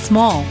Thunderstorm is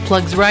small,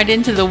 plugs right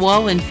into the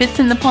wall, and fits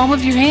in the palm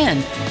of your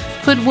hand.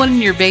 Put one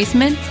in your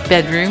basement,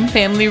 bedroom,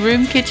 family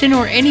room, kitchen,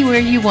 or anywhere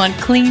you want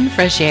clean,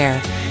 fresh air.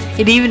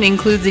 It even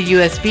includes a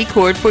USB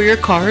cord for your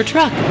car or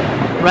truck.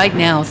 Right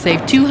now,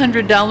 save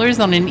 $200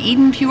 on an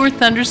Eden Pure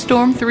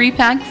Thunderstorm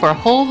 3-pack for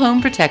whole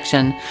home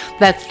protection.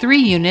 That's 3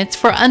 units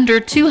for under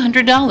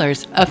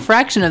 $200, a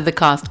fraction of the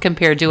cost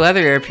compared to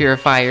other air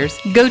purifiers.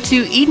 Go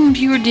to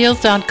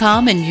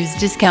EdenPureDeals.com and use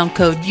discount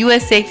code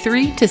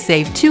USA3 to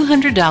save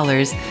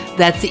 $200.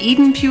 That's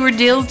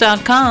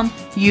EdenPureDeals.com.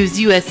 Use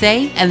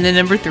USA and the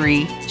number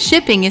 3.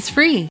 Shipping is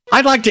free.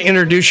 I'd like to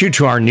introduce you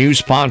to our new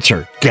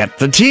sponsor, Get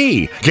the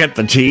Tea. Get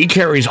the Tea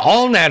carries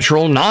all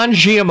natural,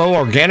 non-GMO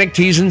organic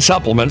teas and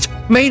supplements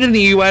made in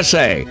the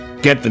USA.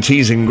 Get the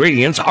Tea's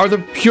ingredients are the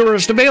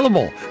purest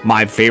available.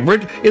 My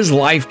favorite is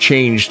Life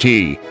Change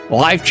Tea.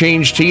 Life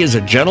Change Tea is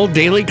a gentle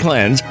daily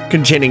cleanse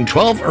containing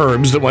 12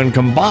 herbs that, when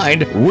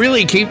combined,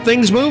 really keep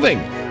things moving.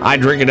 I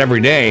drink it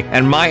every day,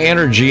 and my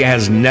energy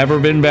has never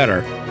been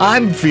better.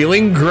 I'm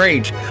feeling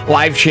great.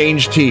 Life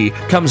Change Tea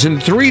comes in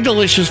 3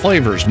 delicious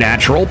flavors: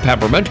 natural,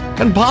 peppermint,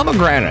 and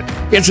pomegranate.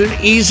 It's an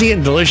easy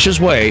and delicious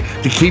way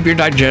to keep your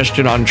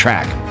digestion on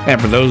track. And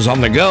for those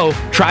on the go,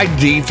 try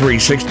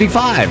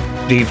D365.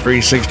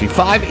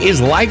 D365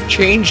 is Life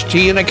Change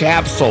Tea in a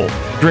capsule.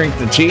 Drink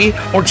the tea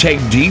or take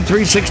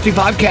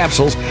D365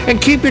 capsules and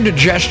keep your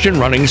digestion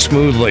running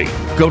smoothly.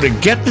 Go to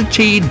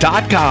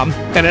getthetea.com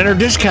and enter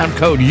discount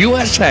code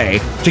USA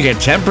to get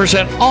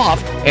 10%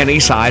 off any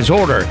size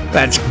order.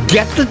 That's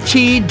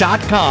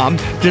getthetea.com,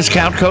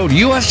 discount code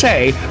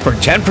USA for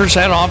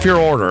 10% off your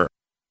order.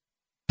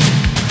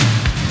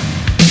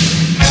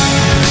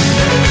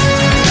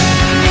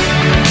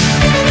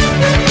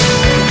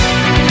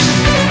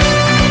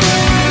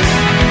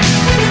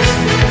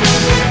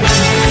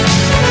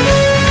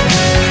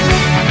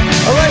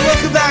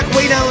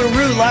 Wayne Allyn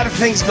Root, a lot of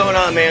things going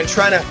on, man.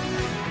 Trying to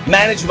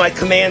manage my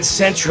command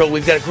central.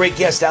 We've got a great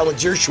guest, Alan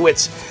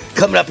Dershowitz,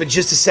 coming up in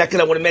just a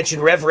second. I want to mention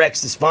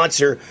RevRex, the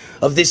sponsor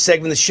of this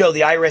segment of the show.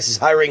 The IRS is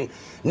hiring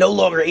no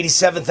longer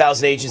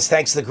 87,000 agents,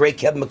 thanks to the great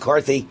Kevin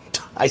McCarthy.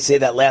 I say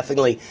that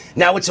laughingly.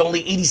 Now it's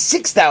only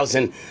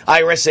 86,000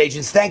 IRS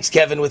agents. Thanks,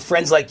 Kevin, with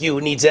friends like you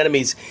who needs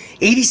enemies.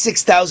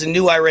 86,000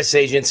 new IRS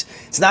agents.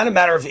 It's not a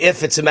matter of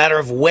if, it's a matter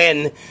of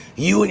when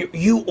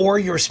you or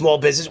your small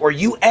business, or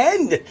you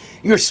and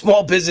your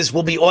small business,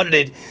 will be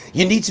audited.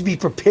 You need to be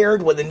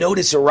prepared when the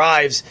notice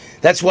arrives.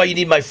 That's why you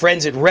need my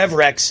friends at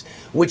RevRex,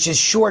 which is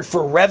short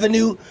for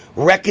Revenue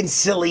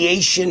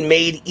Reconciliation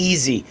Made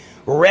Easy.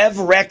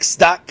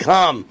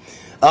 RevRex.com.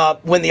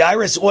 When the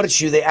IRS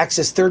audits you, they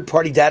access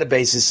third-party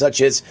databases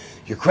such as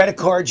your credit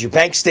cards, your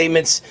bank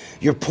statements,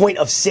 your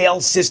point-of-sale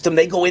system.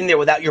 They go in there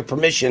without your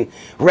permission.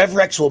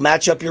 RevRex will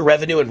match up your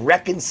revenue and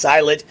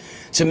reconcile it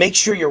to make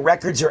sure your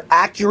records are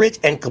accurate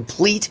and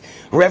complete.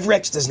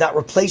 RevRex does not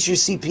replace your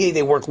CPA.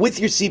 They work with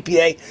your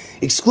CPA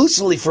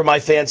exclusively for my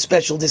fans.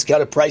 Special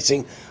discounted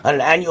pricing on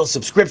an annual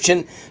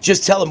subscription.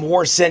 Just tell them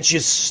War sent you.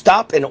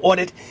 Stop an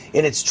audit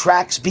in its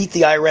tracks. Beat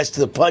the IRS to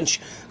the punch.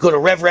 Go to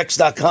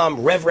RevRex.com,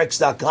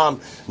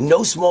 RevRex.com.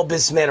 No small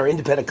businessman or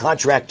independent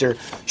contractor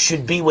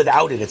should be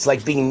without it. It's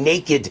like being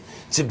naked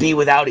to be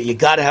without it. You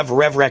got to have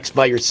RevRex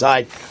by your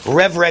side.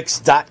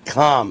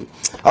 RevRex.com.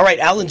 All right,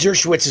 Alan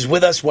Dershowitz is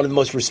with us, one of the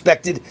most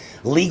respected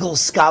legal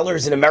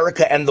scholars in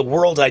America and the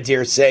world, I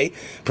dare say.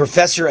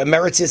 Professor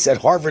Emeritus at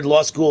Harvard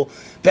Law School,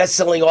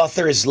 best-selling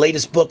author. His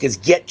latest book is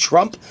Get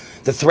Trump,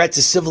 The Threat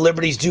to Civil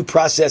Liberties, Due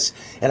Process,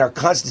 and Our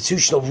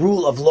Constitutional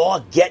Rule of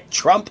Law. Get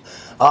Trump.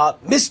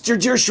 Mr.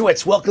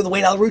 Dershowitz, welcome to the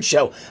Wayne Allyn Root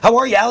Show. How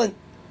are you, Alan?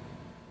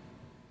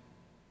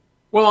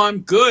 Well, I'm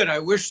good. I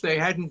wish they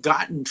hadn't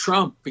gotten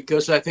Trump,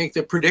 because I think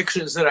the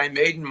predictions that I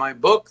made in my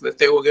book, that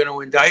they were going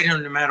to indict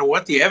him no matter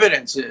what the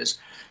evidence is,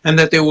 and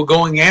that they were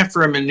going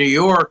after him in New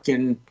York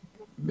and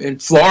in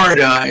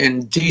Florida,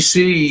 in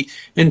D.C.,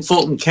 in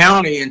Fulton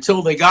County,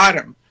 until they got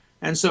him.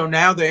 And so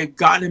now they've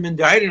gotten him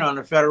indicted on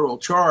a federal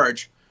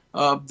charge.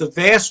 The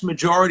vast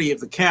majority of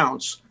the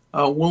counts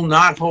will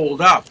not hold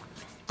up.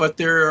 But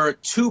there are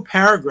 2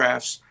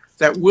 paragraphs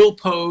that will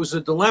pose a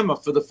dilemma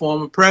for the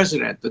former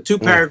president. The 2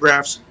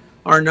 paragraphs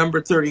are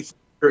number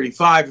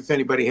 35, if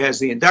anybody has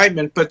the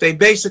indictment, but they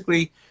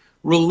basically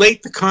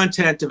relate the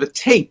content of a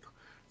tape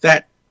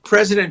that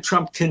President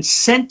Trump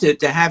consented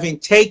to having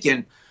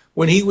taken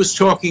when he was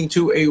talking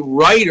to a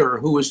writer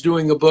who was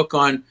doing a book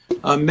on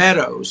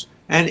Meadows.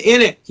 And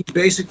in it, he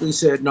basically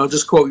said, and I'll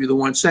just quote you the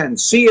one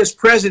sentence, "See, as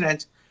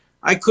president,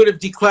 I could have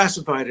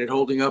declassified it,"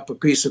 holding up a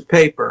piece of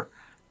paper.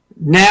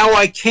 "Now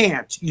I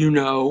can't, you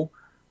know,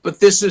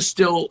 but this is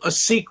still a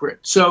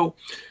secret." So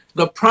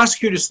the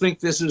prosecutors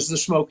think this is the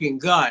smoking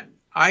gun.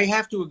 I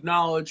have to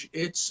acknowledge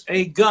it's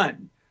a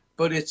gun,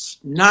 but it's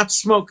not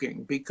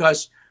smoking,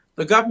 because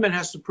the government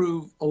has to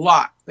prove a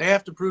lot. They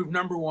have to prove,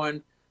 number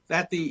one,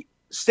 that the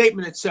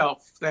statement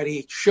itself that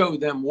he showed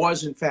them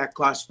was in fact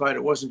classified.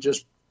 It wasn't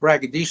just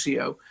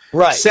braggadocio.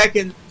 Right.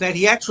 Second, that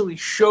he actually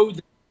showed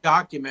the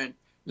document,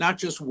 not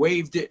just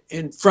waved it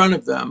in front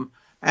of them.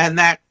 And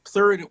that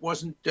third, it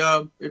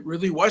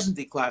really wasn't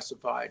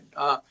declassified.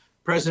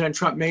 President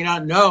Trump may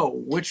not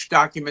know which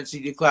documents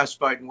he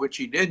declassified and which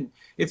he didn't.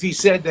 If he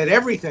said that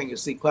everything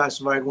is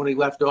declassified when he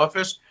left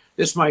office,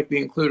 this might be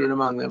included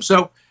among them.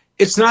 So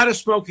it's not a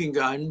smoking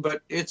gun,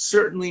 but it's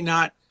certainly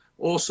not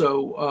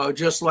also,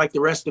 just like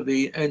the rest of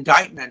the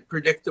indictment,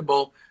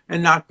 predictable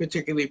and not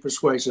particularly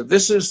persuasive.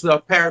 This is the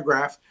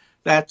paragraph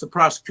that the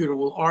prosecutor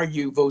will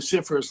argue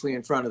vociferously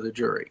in front of the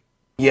jury.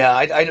 Yeah,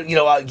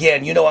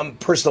 I'm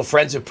personal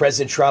friends with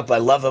President Trump. I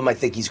love him. I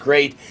think he's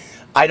great.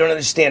 I don't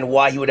understand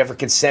why he would ever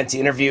consent to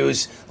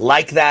interviews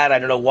like that. I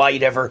don't know why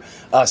he'd ever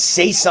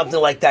say something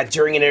like that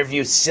during an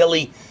interview.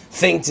 Silly,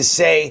 thing to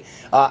say.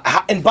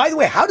 And by the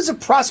way, how does a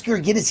prosecutor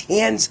get his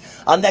hands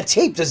on that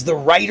tape? Does the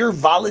writer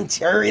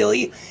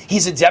voluntarily,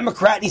 he's a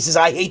Democrat, and he says,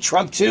 I hate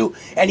Trump too,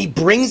 and he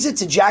brings it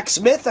to Jack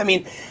Smith? I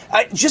mean,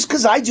 just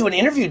because I do an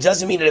interview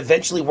doesn't mean it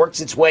eventually works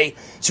its way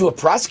to a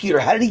prosecutor.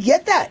 How did he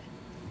get that?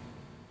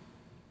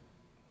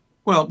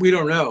 Well, we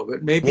don't know,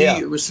 but maybe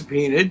it was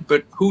subpoenaed.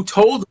 But who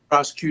told the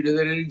prosecutor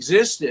that it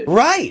existed?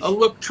 Right.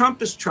 Look,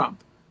 Trump is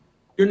Trump.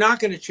 You're not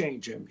going to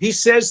change him. He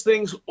says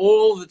things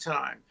all the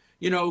time.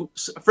 You know,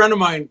 a friend of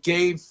mine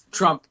gave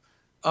Trump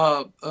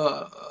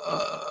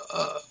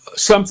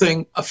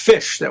something, a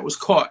fish that was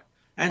caught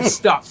and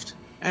stuffed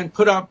and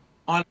put up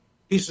on a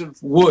piece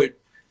of wood.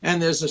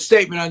 And there's a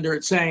statement under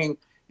it saying,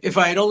 if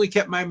I had only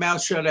kept my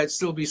mouth shut, I'd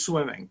still be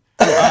swimming.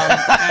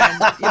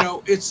 And, you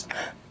know, it's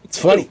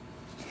funny.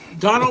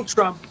 Donald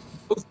Trump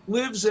both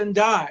lives and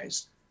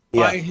dies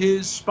by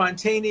his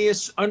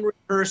spontaneous,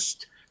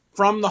 unrehearsed,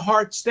 from the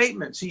heart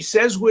statements. He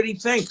says what he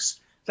thinks.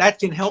 That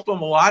can help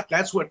him a lot.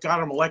 That's what got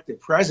him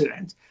elected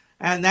president.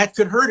 And that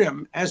could hurt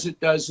him, as it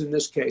does in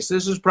this case.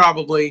 This is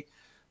probably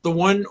the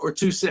one or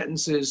two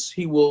sentences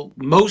he will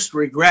most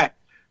regret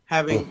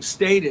having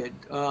stated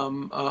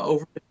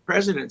over the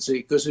presidency,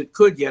 because it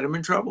could get him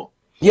in trouble.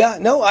 Yeah,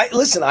 no, I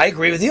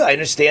agree with you. I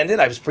understand it.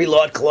 I was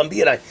pre-law at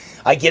Columbia, and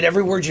I get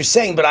every word you're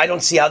saying, but I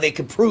don't see how they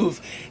could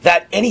prove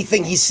that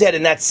anything he said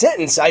in that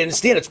sentence, I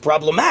understand it's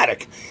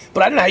problematic,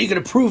 but I don't know how you're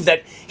going to prove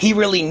that he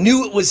really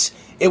knew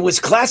it was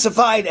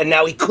classified, and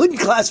now he couldn't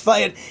classify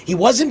it. He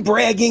wasn't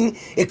bragging.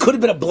 It could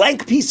have been a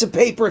blank piece of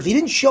paper. If he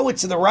didn't show it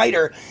to the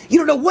writer, you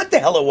don't know what the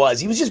hell it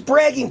was. He was just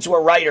bragging to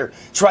a writer,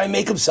 trying to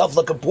make himself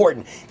look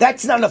important.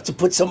 That's not enough to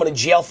put someone in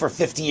jail for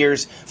 50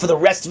 years for the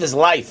rest of his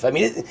life. I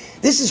mean,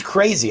 this is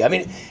crazy. I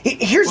mean,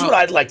 here's what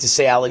I'd like to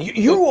say, Alan.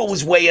 You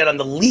always weigh in on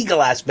the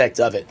legal aspect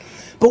of it.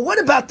 But what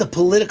about the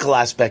political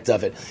aspect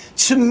of it?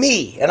 To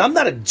me, and I'm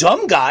not a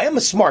dumb guy, I'm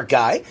a smart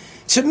guy,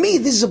 to me,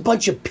 this is a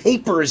bunch of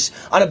papers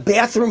on a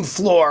bathroom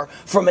floor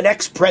from an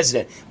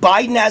ex-president.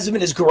 Biden has them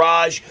in his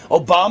garage.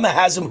 Obama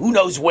has them who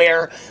knows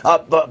where.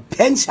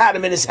 Pence had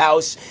them in his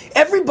house.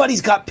 Everybody's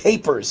got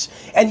papers,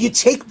 and you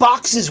take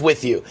boxes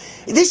with you.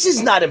 This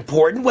is not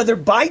important. Whether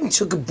Biden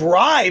took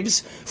bribes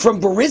from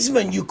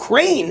Burisma in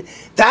Ukraine,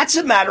 that's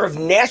a matter of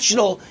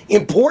national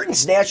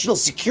importance, national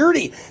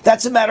security.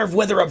 That's a matter of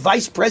whether a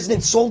vice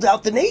president sold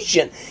out the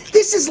nation.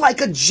 This is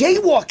like a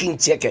jaywalking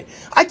ticket.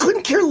 I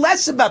couldn't care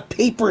less about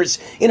papers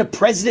in a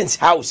president's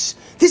house.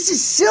 This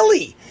is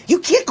silly. You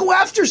can't go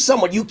after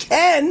someone. You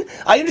can.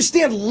 I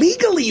understand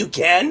legally you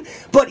can,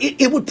 but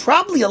it would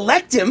probably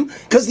elect him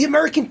because the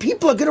American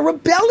people are going to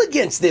rebel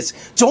against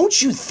this.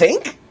 Don't you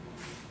think?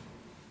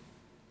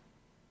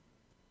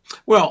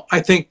 Well, I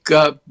think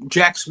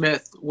Jack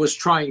Smith was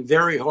trying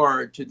very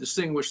hard to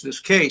distinguish this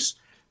case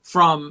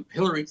from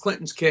Hillary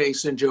Clinton's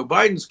case and Joe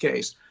Biden's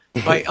case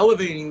by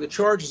elevating the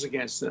charges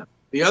against them.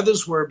 The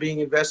others were being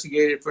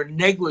investigated for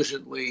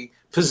negligently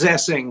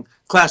possessing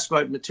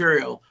classified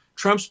material.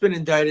 Trump's been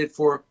indicted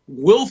for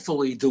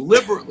willfully,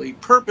 deliberately,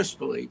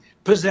 purposefully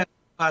possessing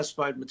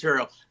classified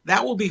material.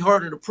 That will be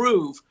harder to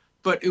prove,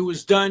 but it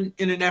was done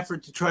in an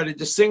effort to try to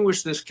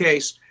distinguish this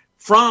case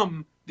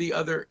from the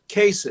other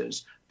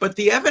cases. But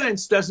the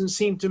evidence doesn't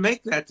seem to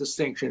make that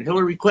distinction.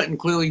 Hillary Clinton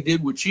clearly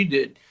did what she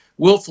did,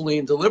 willfully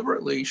and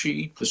deliberately.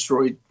 She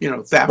destroyed,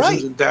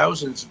 thousands and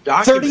thousands of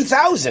documents.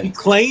 30,000. She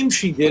claimed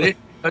she did it,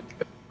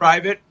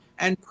 private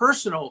and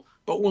personal,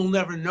 but we'll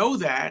never know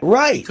that,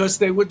 right? Because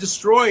they were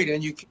destroyed,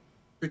 and you can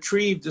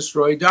retrieve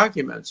destroyed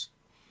documents.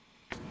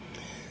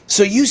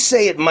 So you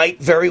say it might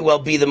very well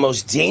be the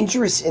most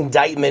dangerous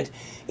indictment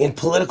in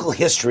political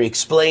history.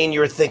 Explain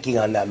your thinking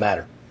on that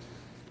matter.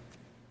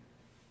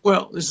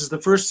 Well, this is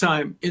the first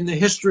time in the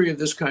history of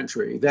this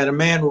country that a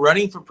man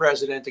running for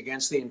president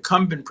against the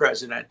incumbent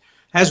president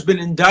has been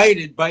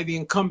indicted by the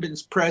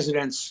incumbent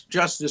president's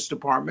Justice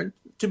Department,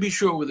 to be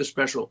sure with a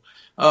special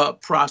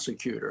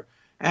prosecutor.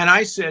 And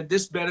I said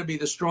this better be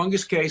the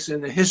strongest case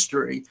in the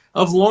history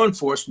of law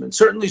enforcement,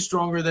 certainly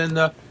stronger than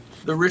the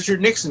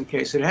Richard Nixon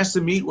case. It has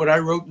to meet what I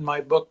wrote in my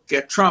book,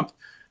 Get Trump,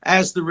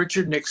 as the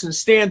Richard Nixon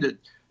standard.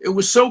 It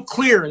was so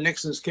clear in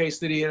Nixon's case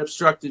that he had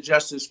obstructed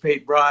justice,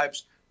 paid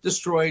bribes,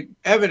 destroyed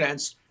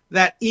evidence,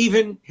 that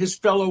even his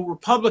fellow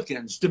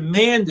Republicans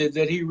demanded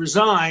that he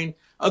resign,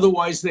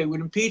 otherwise they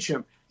would impeach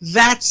him.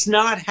 That's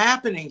not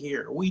happening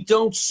here. We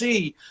don't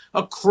see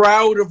a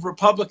crowd of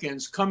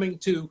Republicans coming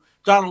to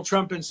Donald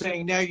Trump and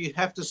saying, now you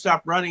have to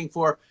stop running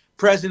for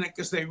president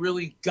because they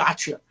really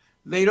got you.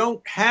 They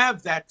don't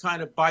have that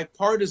kind of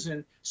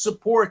bipartisan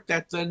support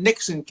that the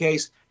Nixon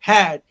case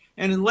had.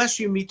 And unless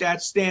you meet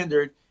that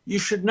standard, you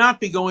should not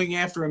be going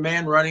after a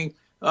man running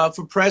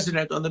for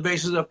president on the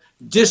basis of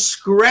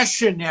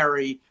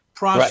discretionary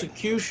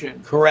prosecution.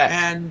 Right.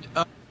 Correct.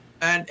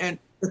 And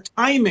the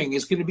timing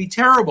is going to be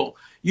terrible.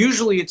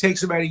 Usually it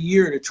takes about a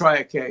year to try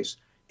a case.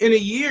 In a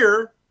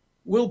year,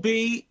 we'll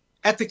be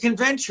at the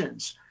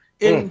conventions.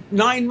 In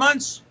 9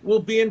 months,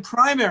 we'll be in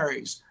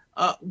primaries.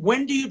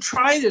 When do you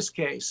try this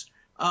case?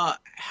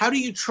 How do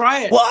you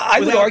try it? Well,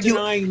 I would argue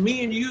denying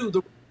me and you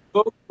the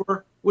vote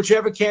for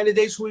whichever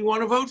candidates we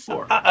want to vote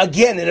for.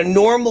 Again, in a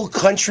normal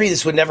country,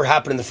 this would never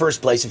happen in the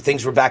first place if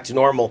things were back to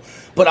normal.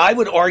 But I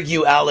would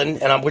argue, Alan,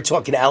 and we're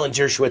talking to Alan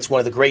Dershowitz, one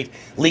of the great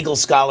legal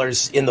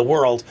scholars in the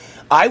world,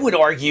 I would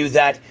argue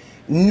that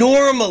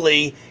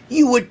normally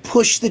you would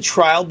push the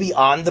trial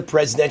beyond the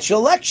presidential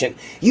election.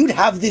 You'd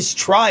have this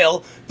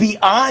trial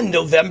beyond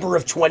November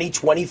of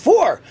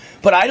 2024.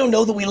 But I don't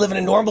know that we live in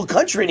a normal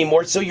country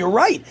anymore, so you're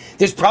right.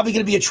 There's probably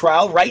going to be a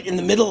trial right in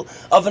the middle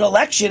of an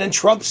election, and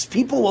Trump's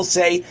people will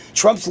say,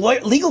 Trump's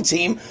legal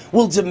team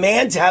will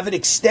demand to have an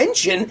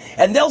extension,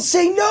 and they'll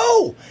say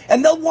no.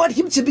 And they'll want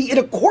him to be in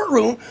a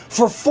courtroom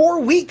for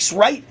 4 weeks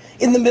right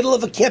in the middle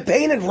of a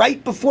campaign and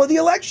right before the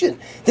election.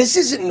 This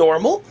isn't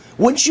normal.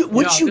 Wouldn't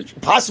you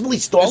possibly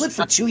stall it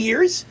for 2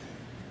 years?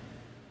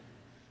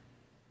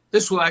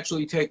 This will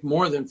actually take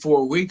more than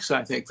 4 weeks,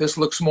 I think. This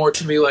looks more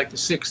to me like a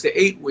 6 to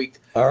 8 week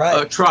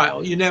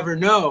trial. You never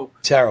know.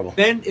 Terrible.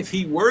 Then if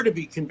he were to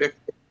be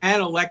convicted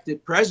and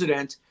elected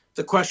president,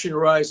 the question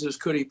arises,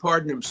 could he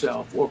pardon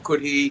himself? Or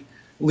could he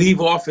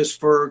leave office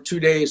for 2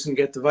 days and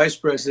get the vice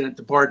president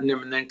to pardon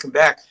him and then come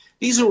back?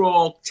 These are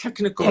all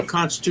technical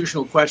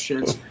constitutional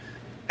questions.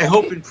 I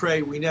hope and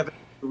pray we never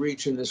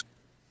reach in this.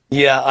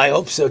 Yeah, I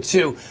hope so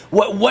too.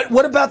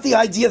 What about the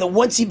idea that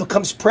once he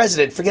becomes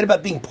president, forget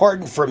about being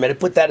pardoned for a minute,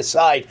 put that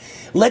aside.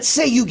 Let's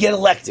say you get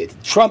elected.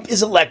 Trump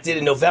is elected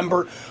in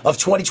November of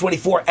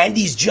 2024, and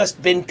he's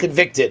just been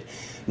convicted.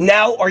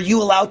 Now, are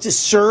you allowed to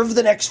serve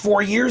the next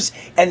 4 years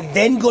and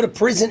then go to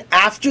prison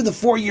after the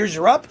 4 years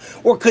are up?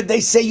 Or could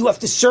they say you have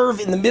to serve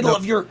in the middle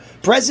of your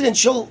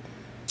presidential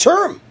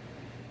term?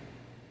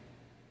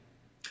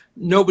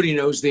 Nobody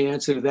knows the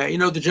answer to that. You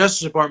know, the Justice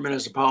Department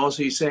has a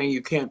policy saying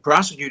you can't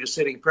prosecute a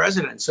sitting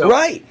president. So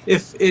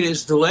if it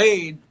is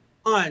delayed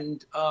on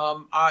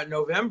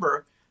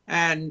November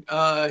and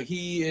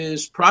he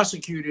is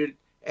prosecuted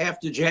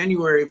after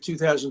January of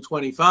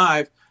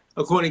 2025,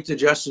 according to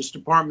Justice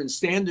Department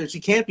standards,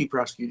 he can't be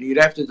prosecuted. You'd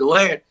have to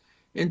delay it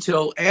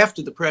until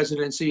after the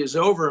presidency is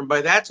over. And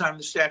by that time,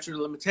 the statute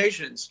of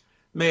limitations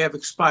may have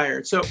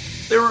expired. So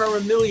there are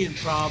a million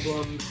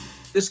problems.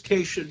 This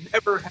case should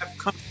never have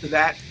come to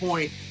that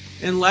point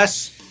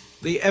unless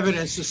the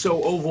evidence is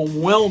so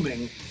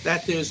overwhelming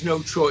that there's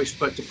no choice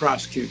but to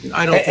prosecute. And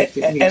I don't think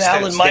it needs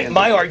that. And Alan,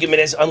 my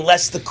argument is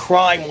unless the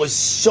crime was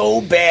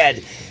so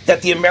bad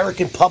that the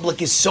American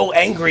public is so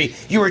angry,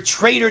 you're a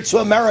traitor to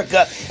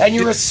America and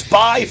you're a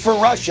spy for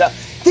Russia.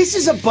 This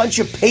is a bunch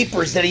of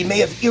papers that he may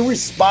have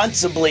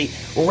irresponsibly,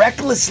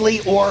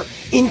 recklessly, or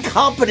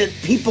incompetent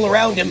people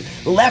around him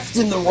left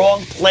in the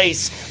wrong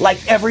place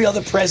like every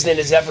other president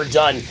has ever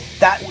done.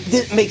 That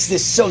makes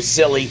this so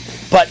silly.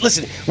 But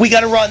listen, we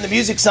got to run. The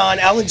music's on.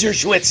 Alan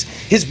Dershowitz,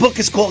 his book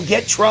is called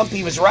Get Trump.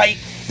 He was right.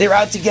 They're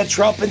out to get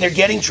Trump, and they're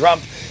getting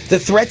Trump. The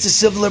threat to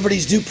civil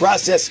liberties, due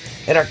process,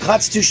 and our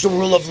constitutional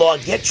rule of law.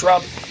 Get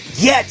Trump.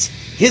 Get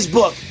his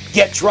book,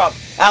 Get Trump.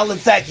 Alan,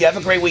 thank you. Have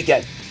a great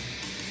weekend.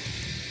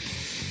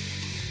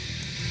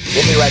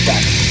 We'll be right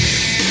back.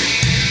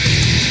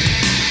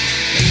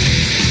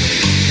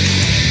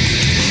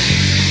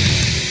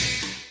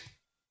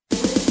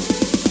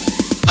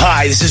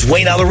 Hi, this is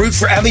Wayne Allyn Root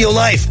for Amio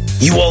Life.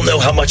 You all know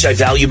how much I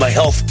value my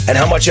health and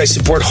how much I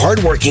support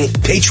hardworking,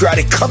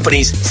 patriotic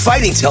companies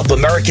fighting to help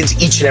Americans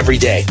each and every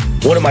day.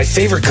 One of my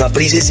favorite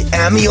companies is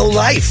Amio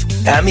Life.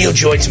 Amio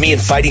joins me in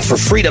fighting for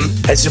freedom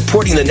and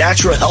supporting the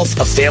natural health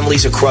of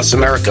families across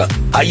America.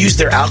 I use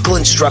their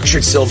alkaline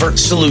structured silver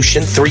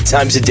solution 3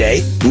 times a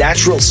day,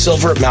 natural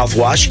silver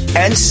mouthwash,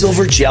 and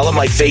silver gel on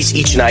my face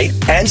each night,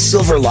 and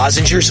silver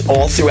lozenges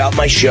all throughout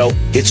my show.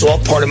 It's all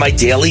part of my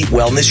daily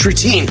wellness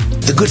routine.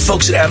 The good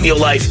folks at Amio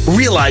Life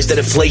realize that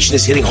inflation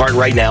is hitting hard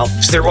right now,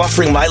 so they're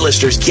offering my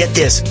listeners, get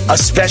this, a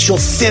special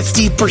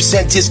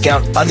 50%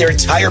 discount on their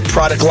entire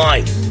product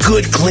line.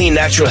 Good, clean,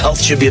 natural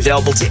health should be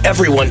available to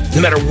everyone,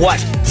 no matter what.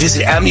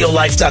 Visit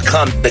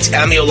AmioLife.com. That's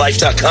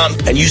AmioLife.com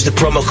and use the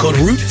promo code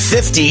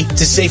ROOT50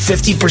 to save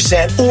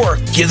 50%, or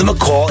give them a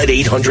call at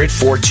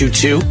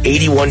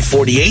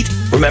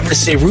 800-422-8148. Remember to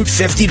say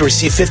ROOT50 to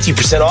receive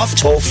 50% off.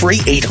 Toll free,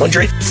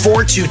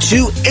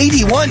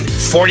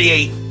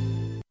 800-422-8148.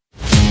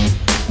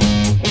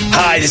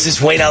 Hi, this is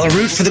Wayne Allyn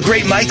Root for the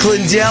great Mike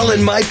Lindell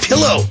and My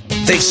Pillow.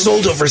 They've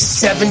sold over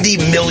 70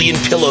 million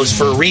pillows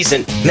for a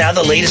reason. Now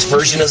the latest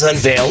version is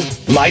unveiled,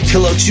 My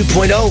Pillow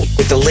 2.0,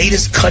 with the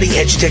latest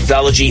cutting-edge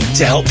technology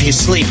to help you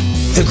sleep.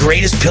 The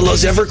greatest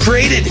pillows ever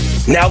created.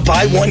 Now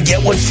buy one,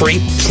 get one free,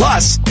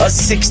 plus a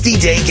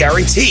 60-day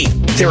guarantee.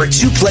 There are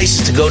 2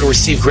 places to go to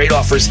receive great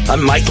offers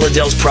on Mike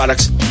Lindell's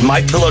products,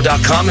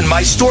 MyPillow.com and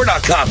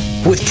MyStore.com.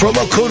 With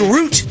promo code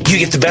ROOT, you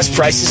get the best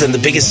prices and the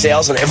biggest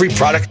sales on every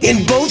product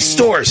in both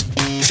stores.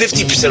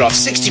 50% off,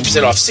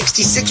 60% off,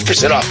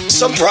 66% off.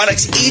 Some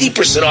products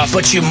 80% off,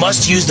 but you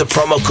must use the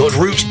promo code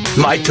ROOT,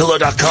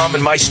 MyPillow.com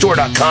and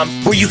MyStore.com,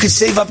 where you can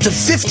save up to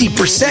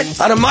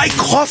 50% on a My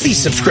Coffee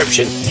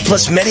subscription,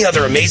 plus many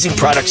other amazing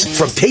products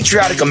from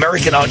patriotic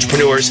American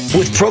entrepreneurs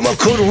with promo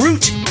code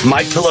ROOT.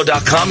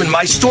 MyPillow.com and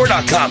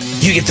MyStore.com.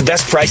 You get the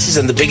best prices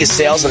and the biggest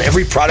sales on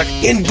every product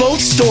in both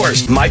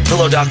stores.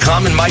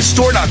 MyPillow.com and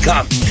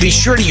MyStore.com. Be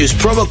sure to use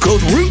promo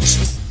code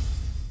ROOTS.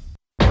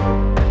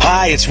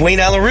 Hi, it's Wayne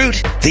Allyn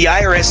Root. The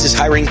IRS is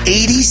hiring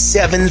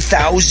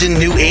 87,000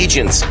 new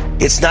agents.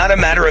 It's not a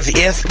matter of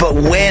if, but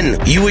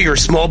when you or your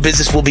small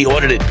business will be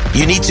audited.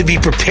 You need to be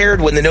prepared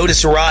when the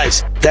notice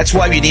arrives. That's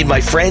why you need my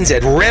friends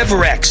at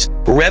RevRex.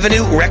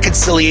 Revenue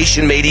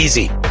reconciliation made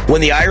easy. When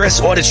the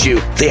IRS audits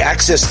you, they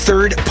access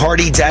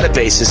third-party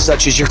databases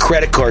such as your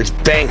credit cards,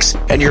 banks,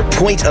 and your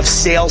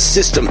point-of-sale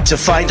system to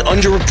find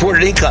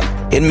underreported income.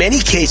 In many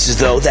cases,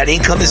 though, that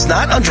income is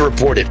not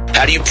underreported.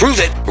 How do you prove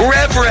it?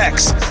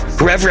 RevRex.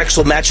 RevRex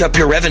will match up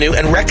your revenue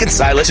and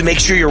reconcile it to make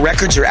sure your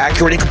records are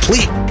accurate and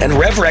complete. And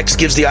RevRex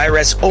gives the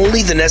IRS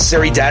only the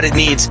necessary data it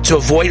needs to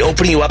avoid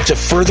opening you up to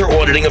further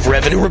auditing of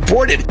revenue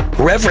reported.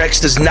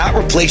 RevRex does not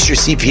replace your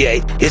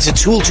CPA. It's a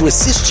tool to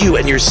assist you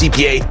and your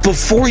CPA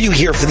before you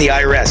hear from the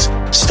IRS.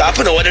 Stop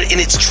an audit in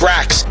its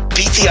tracks.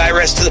 Beat the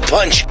IRS to the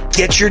punch.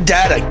 Get your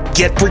data.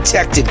 Get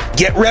protected.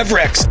 Get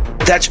RevRex.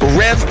 That's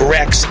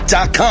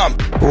RevRex.com.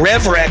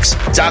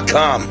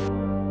 RevRex.com.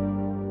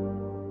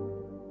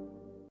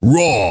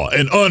 Raw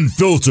and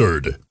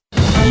unfiltered.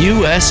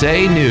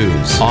 USA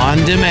News on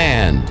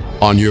demand.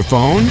 On your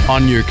phone,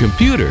 on your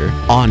computer,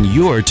 on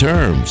your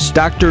terms.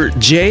 Dr.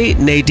 J.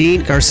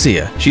 Nadine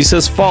Garcia. She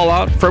says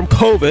fallout from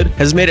COVID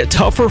has made it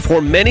tougher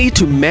for many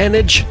to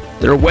manage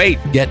their weight.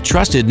 Get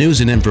trusted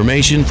news and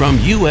information from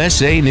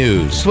USA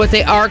News. What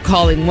they are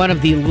calling one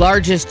of the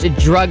largest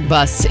drug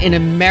busts in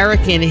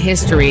American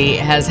history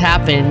has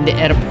happened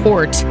at a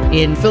port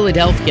in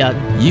Philadelphia.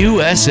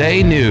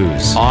 USA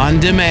News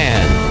on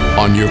demand.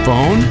 On your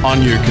phone,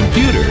 on your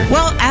computer.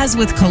 Well, as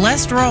with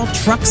cholesterol,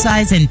 truck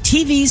size, and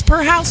TVs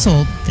per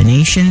household, the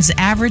nation's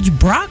average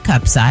bra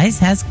cup size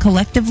has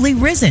collectively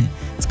risen.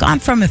 It's gone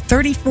from a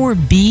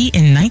 34B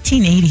in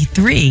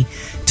 1983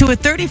 to a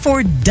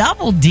 34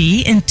 double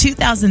D in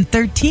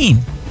 2013.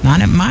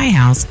 Not at my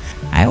house.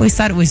 I always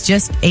thought it was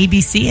just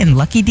ABC and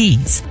Lucky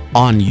D's.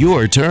 On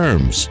your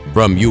terms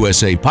from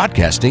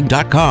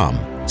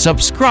usapodcasting.com.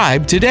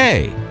 Subscribe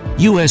today.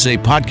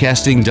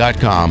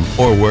 usapodcasting.com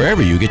or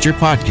wherever you get your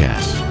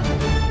podcasts.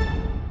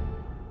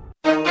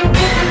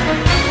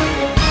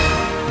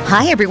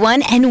 Hi,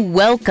 everyone, and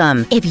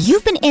welcome. If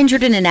you've been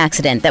injured in an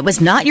accident that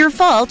was not your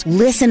fault,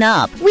 listen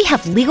up. We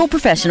have legal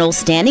professionals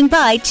standing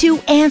by to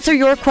answer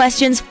your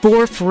questions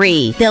for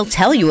free. They'll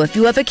tell you if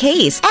you have a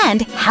case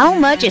and how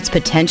much it's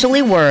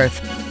potentially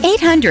worth.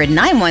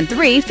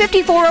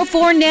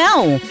 800-913-5404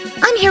 now.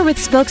 I'm here with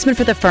spokesman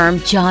for the firm,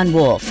 John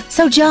Wolf.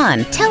 So,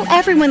 John, tell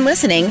everyone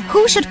listening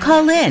who should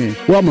call in.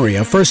 Well,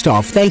 Maria, first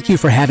off, thank you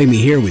for having me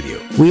here with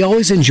you. We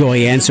always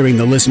enjoy answering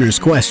the listeners'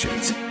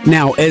 questions.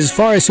 Now, as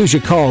far as who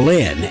should call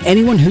in,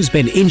 anyone who's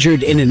been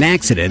injured in an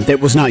accident that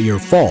was not your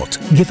fault,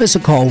 give us a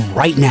call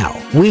right now.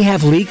 We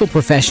have legal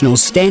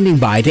professionals standing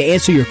by to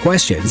answer your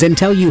questions and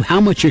tell you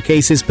how much your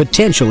case is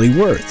potentially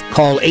worth.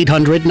 Call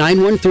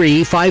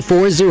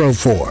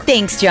 800-913-5404.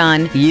 Thanks,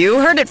 John.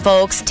 You heard it,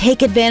 folks.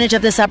 Take advantage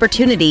of this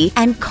opportunity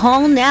and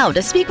call now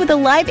to speak with a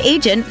live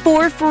agent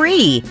for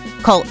free.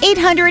 Call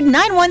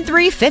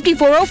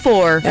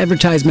 800-913-5404.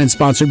 Advertisement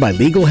sponsored by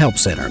Legal Help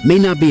Center. May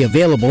not be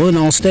available in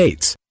all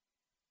states.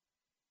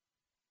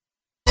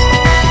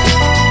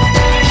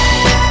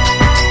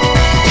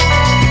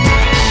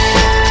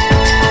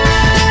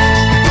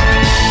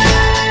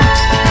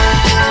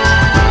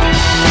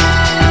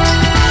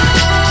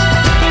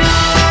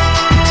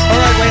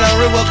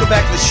 Welcome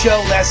back to the show.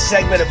 Last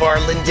segment of our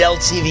Lindell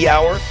TV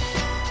Hour.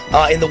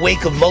 In the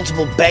wake of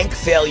multiple bank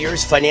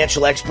failures,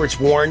 financial experts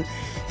warn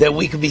that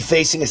we could be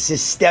facing a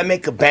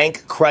systemic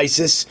bank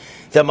crisis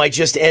that might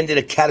just end in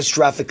a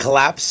catastrophic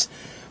collapse,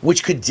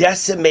 which could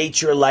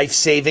decimate your life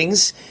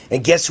savings.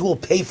 And guess who will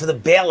pay for the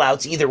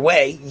bailouts either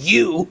way?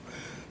 You,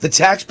 the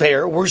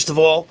taxpayer. Worst of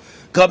all,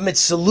 government's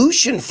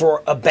solution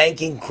for a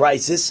banking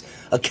crisis,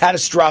 a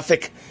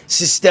catastrophic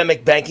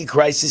systemic banking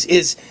crisis,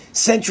 is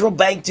central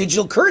bank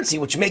digital currency,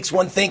 which makes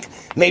one think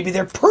maybe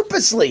they're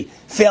purposely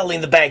failing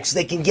the banks so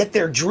they can get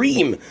their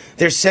dream,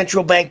 their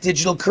central bank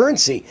digital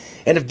currency.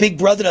 And if Big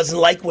Brother doesn't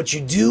like what you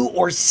do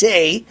or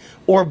say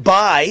or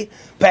buy,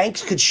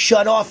 banks could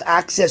shut off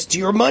access to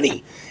your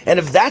money. And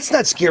if that's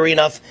not scary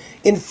enough,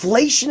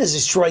 inflation is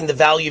destroying the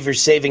value of your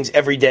savings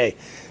every day.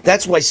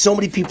 That's why so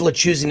many people are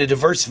choosing to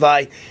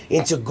diversify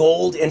into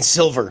gold and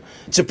silver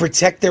to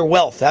protect their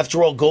wealth.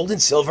 After all, gold and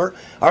silver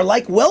are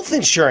like wealth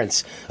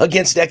insurance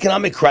against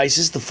economic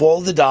crisis, the fall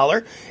of the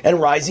dollar, and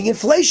rising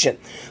inflation.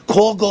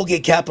 Call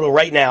Goldgate Capital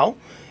right now,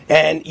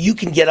 and you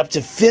can get up to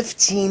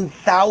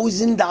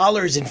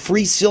 $15,000 in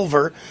free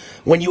silver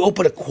when you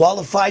open a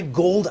qualified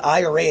gold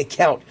IRA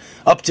account.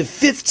 Up to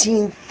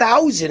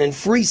 $15,000 in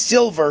free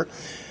silver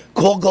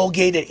Call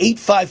Goldgate at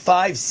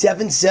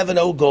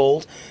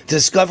 855-770-GOLD to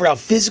discover how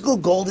physical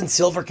gold and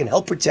silver can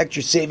help protect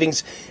your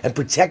savings and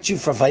protect you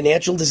from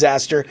financial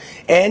disaster.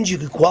 And you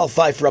can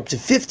qualify for up to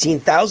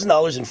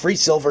 $15,000 in free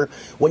silver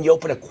when you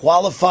open a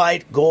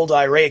qualified gold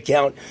IRA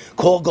account.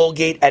 Call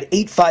Goldgate at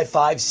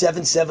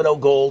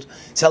 855-770-GOLD.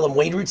 Tell them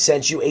Wayne Root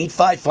sent you,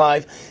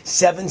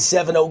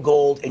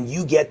 855-770-GOLD, and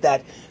you get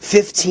that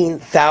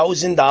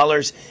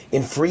 $15,000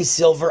 in free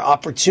silver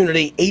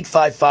opportunity,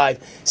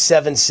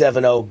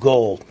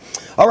 855-770-GOLD.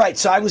 All right,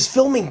 so I was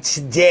filming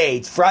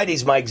today.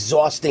 Friday's my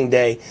exhausting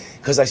day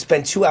because I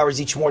spend 2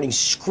 hours each morning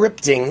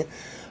scripting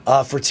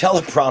for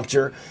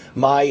Teleprompter,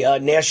 my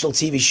national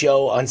TV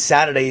show on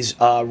Saturdays,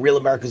 Real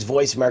America's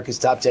Voice, America's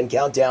Top 10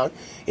 Countdown.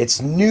 It's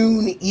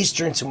noon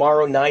Eastern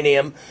tomorrow, 9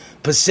 a.m.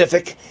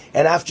 Pacific.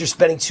 And after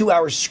spending 2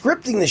 hours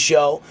scripting the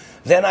show,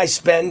 then I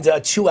spend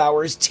 2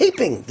 hours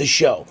taping the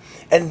show.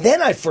 And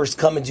then I first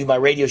come and do my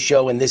radio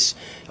show and this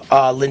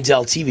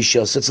Lindell TV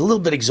show. So it's a little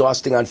bit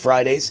exhausting on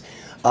Fridays.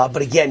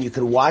 But again, you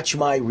can watch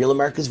my Real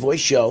America's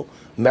Voice show,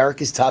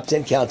 America's Top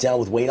 10 Countdown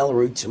with Wayne Allyn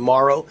Root,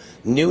 tomorrow,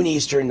 noon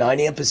Eastern, 9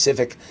 a.m.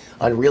 Pacific,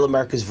 on Real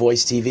America's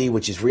Voice TV,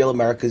 which is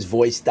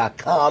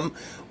realamericasvoice.com,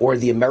 or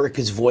the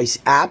America's Voice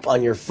app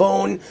on your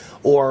phone,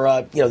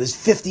 or, there's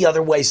 50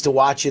 other ways to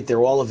watch it.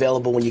 They're all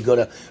available when you go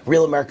to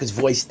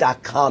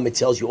realamericasvoice.com. It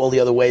tells you all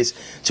the other ways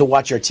to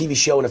watch our TV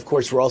show. And, of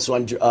course, we're also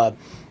on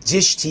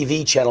Dish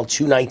TV channel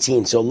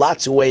 219. So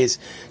lots of ways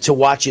to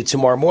watch it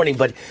tomorrow morning.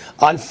 But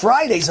on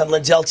Fridays on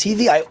Lindell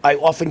TV, I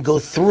often go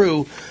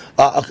through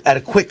at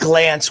a quick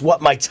glance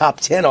what my top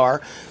 10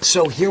 are.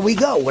 So here we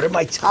go. What are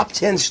my top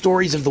 10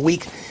 stories of the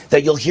week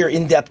that you'll hear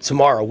in depth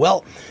tomorrow?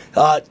 Well,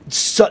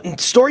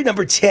 story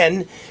number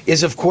 10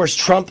 is, of course,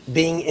 Trump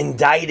being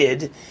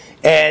indicted,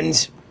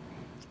 and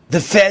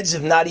the feds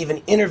have not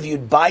even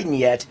interviewed Biden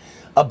yet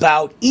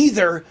about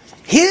either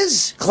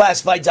his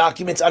classified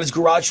documents on his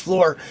garage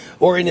floor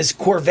or in his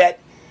Corvette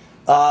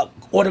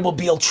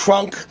automobile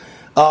trunk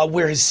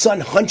where his son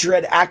Hunter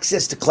had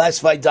access to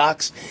classified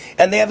docs.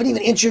 And they haven't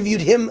even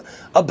interviewed him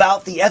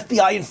about the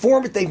FBI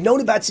informant they've known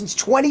about since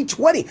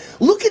 2020.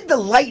 Look at the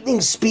lightning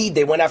speed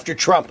they went after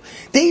Trump.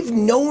 They've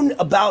known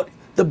about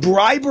the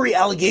bribery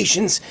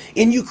allegations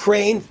in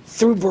Ukraine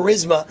through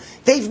Burisma.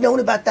 They've known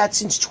about that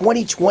since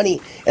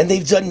 2020, and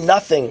they've done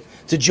nothing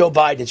to Joe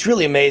Biden. It's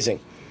really amazing.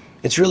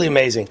 It's really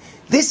amazing.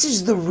 This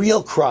is the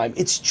real crime.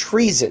 It's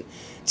treason.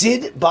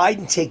 Did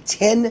Biden take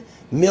 $10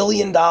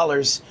 million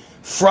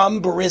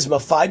from Burisma,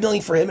 $5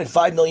 million for him and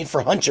 $5 million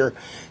for Hunter,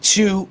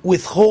 to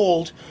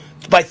withhold,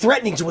 by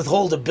threatening to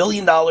withhold $1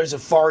 billion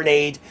of foreign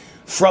aid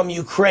from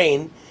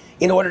Ukraine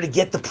in order to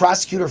get the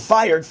prosecutor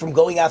fired from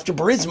going after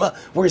Burisma,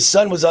 where his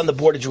son was on the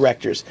board of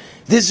directors?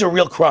 This is a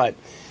real crime.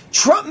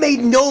 Trump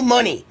made no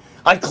money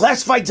on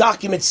classified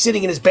documents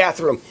sitting in his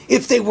bathroom,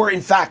 if they were,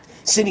 in fact,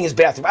 sitting in his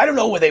bathroom. I don't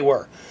know where they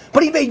were,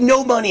 but he made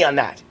no money on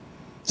that.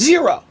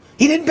 Zero.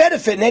 He didn't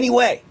benefit in any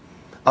way.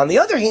 On the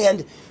other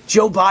hand,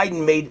 Joe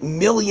Biden made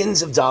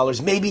millions of dollars,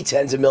 maybe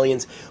tens of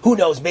millions, who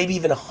knows, maybe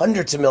even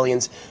hundreds of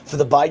millions for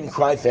the Biden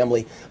crime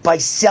family by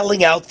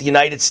selling out the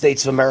United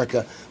States of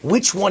America.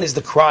 Which one is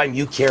the crime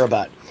you care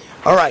about?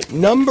 All right,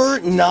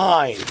 number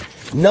nine.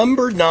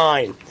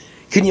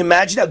 Can you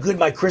imagine how good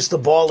my crystal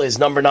ball is,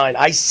 number 9?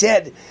 I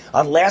said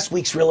on last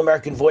week's Real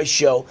American Voice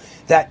show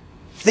that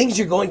things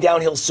are going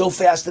downhill so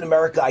fast in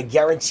America, I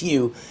guarantee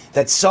you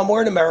that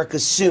somewhere in America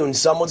soon,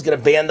 someone's going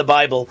to ban the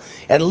Bible.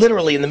 And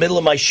literally in the middle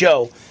of my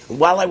show,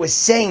 while I was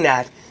saying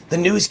that, the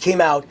news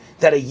came out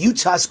that a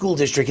Utah school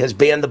district has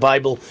banned the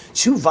Bible.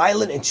 Too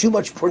violent and too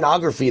much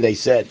pornography, they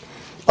said.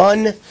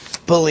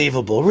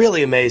 Unbelievable.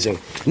 Really amazing.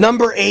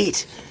 Number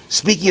 8,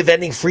 speaking of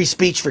ending free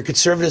speech for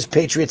conservatives,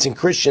 patriots, and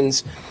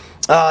Christians,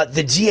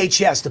 the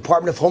DHS,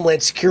 Department of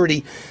Homeland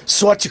Security,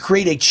 sought to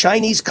create a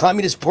Chinese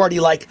Communist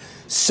Party-like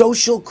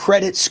social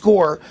credit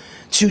score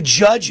to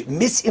judge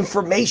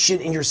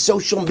misinformation in your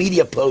social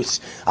media posts.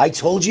 I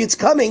told you it's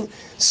coming.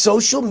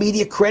 Social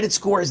media credit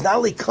score is not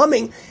only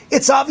coming,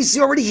 it's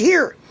obviously already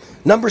here.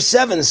 Number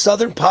 7, the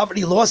Southern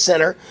Poverty Law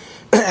Center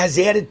has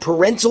added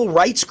parental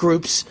rights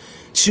groups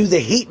to the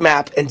hate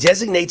map and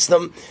designates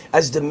them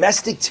as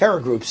domestic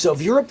terror groups. So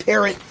if you're a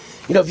parent,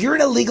 if you're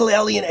an illegal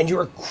alien and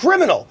you're a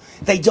criminal,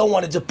 they don't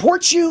want to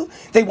deport you.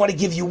 They want to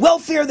give you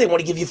welfare. They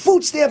want to give you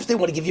food stamps. They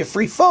want to give you a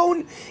free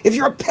phone. If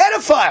you're a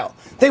pedophile,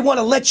 they want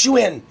to let you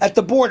in at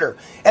the border.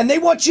 And they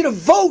want you to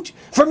vote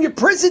from your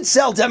prison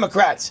cell,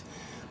 Democrats.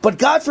 But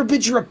God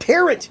forbid you're a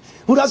parent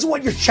who doesn't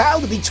want your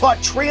child to be taught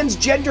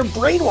transgender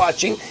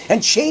brainwashing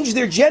and change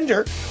their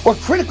gender, or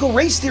critical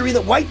race theory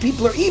that white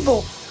people are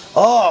evil.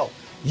 Oh,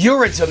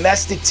 you're a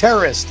domestic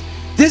terrorist.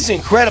 This is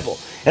incredible.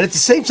 And at the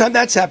same time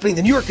that's happening,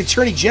 the New York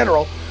Attorney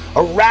General,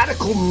 a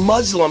radical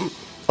Muslim,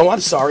 a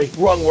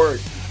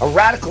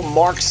radical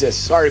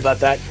Marxist, sorry about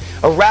that,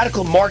 a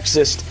radical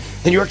Marxist,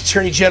 the New York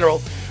Attorney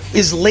General,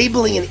 is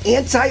labeling an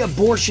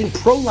anti-abortion,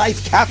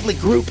 pro-life Catholic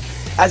group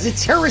as a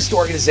terrorist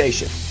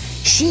organization.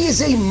 She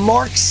is a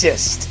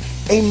Marxist.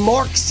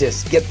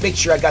 Make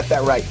sure I got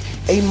that right.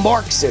 A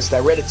Marxist. I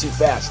read it too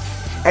fast.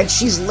 And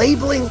she's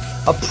labeling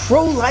a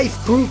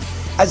pro-life group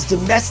as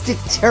domestic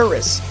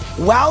terrorists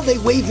while they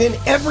wave in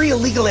every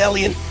illegal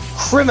alien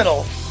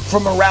criminal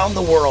from around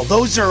the world.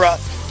 Those are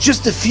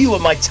just a few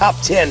of my top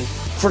 10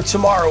 for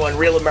tomorrow on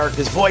Real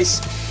America's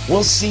Voice.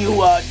 We'll see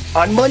you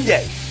on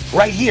Monday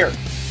right here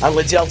on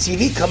Liddell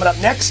TV. Coming up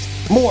next,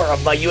 more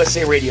of my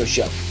USA Radio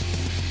show.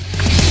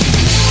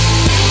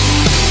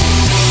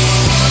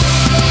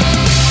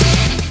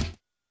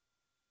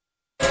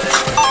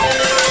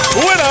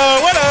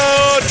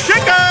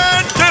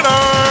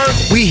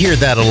 We hear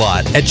that a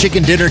lot at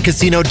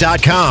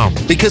chickendinnercasino.com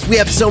because we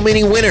have so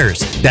many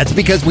winners. That's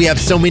because we have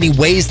so many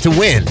ways to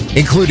win,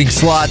 including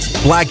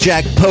slots,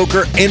 blackjack,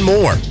 poker, and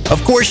more.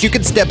 Of course, you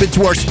can step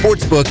into our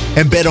sportsbook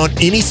and bet on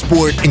any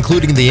sport,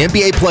 including the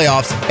NBA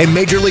playoffs and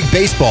Major League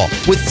Baseball,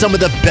 with some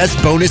of the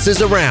best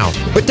bonuses around.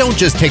 But don't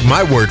just take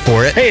my word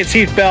for it. Hey, it's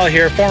Heath Bell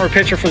here, former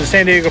pitcher for the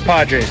San Diego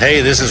Padres.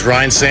 Hey, this is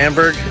Ryan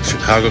Sandberg,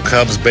 Chicago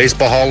Cubs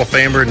Baseball Hall of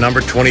Famer,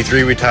 number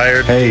 23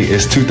 retired. Hey,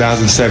 it's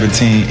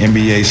 2017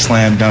 NBA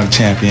Slam Dunk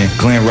champion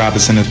Glenn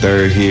Robinson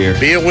III here.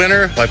 Be a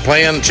winner by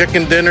playing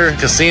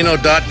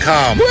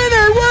chickendinnercasino.com.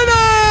 Winner,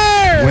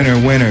 winner! Winner,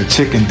 winner,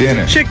 chicken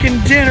dinner.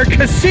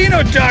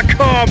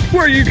 chickendinnercasino.com,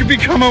 where you can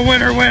become a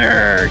winner,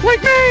 winner,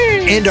 like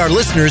me! And our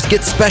listeners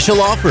get special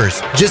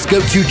offers. Just go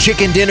to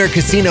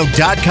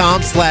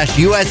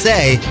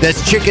chickendinnercasino.com/USA.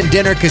 That's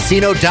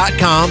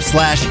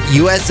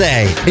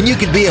chickendinnercasino.com/USA. And you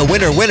can be a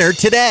winner, winner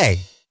today.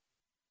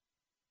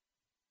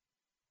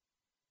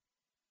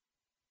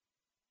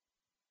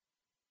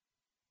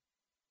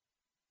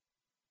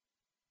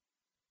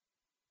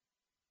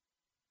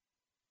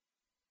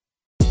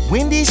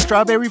 Wendy's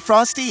Strawberry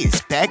Frosty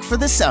is back for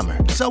the summer.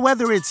 So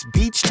whether it's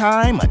beach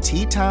time, a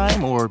tea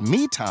time, or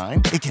me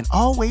time, it can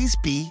always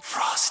be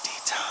Frosty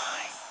time.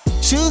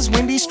 Choose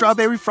Wendy's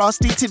Strawberry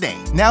Frosty today.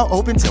 Now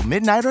open till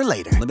midnight or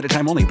later. Limited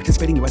time only.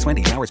 Participating U.S.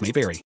 Wendy's. Hours may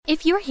vary.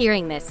 If you're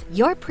hearing this,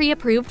 you're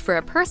pre-approved for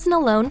a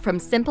personal loan from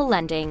Simple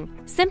Lending.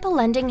 Simple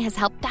Lending has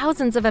helped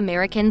thousands of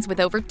Americans with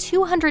over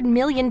 $200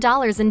 million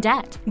in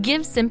debt.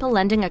 Give Simple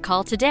Lending a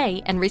call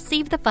today and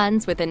receive the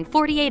funds within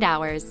 48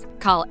 hours.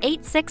 Call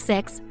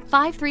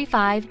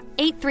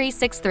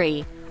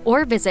 866-535-8363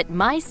 or visit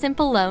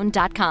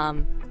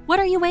mysimpleloan.com. What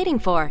are you waiting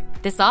for?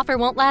 This offer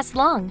won't last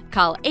long.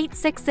 Call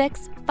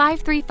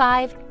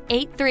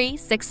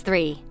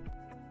 866-535-8363.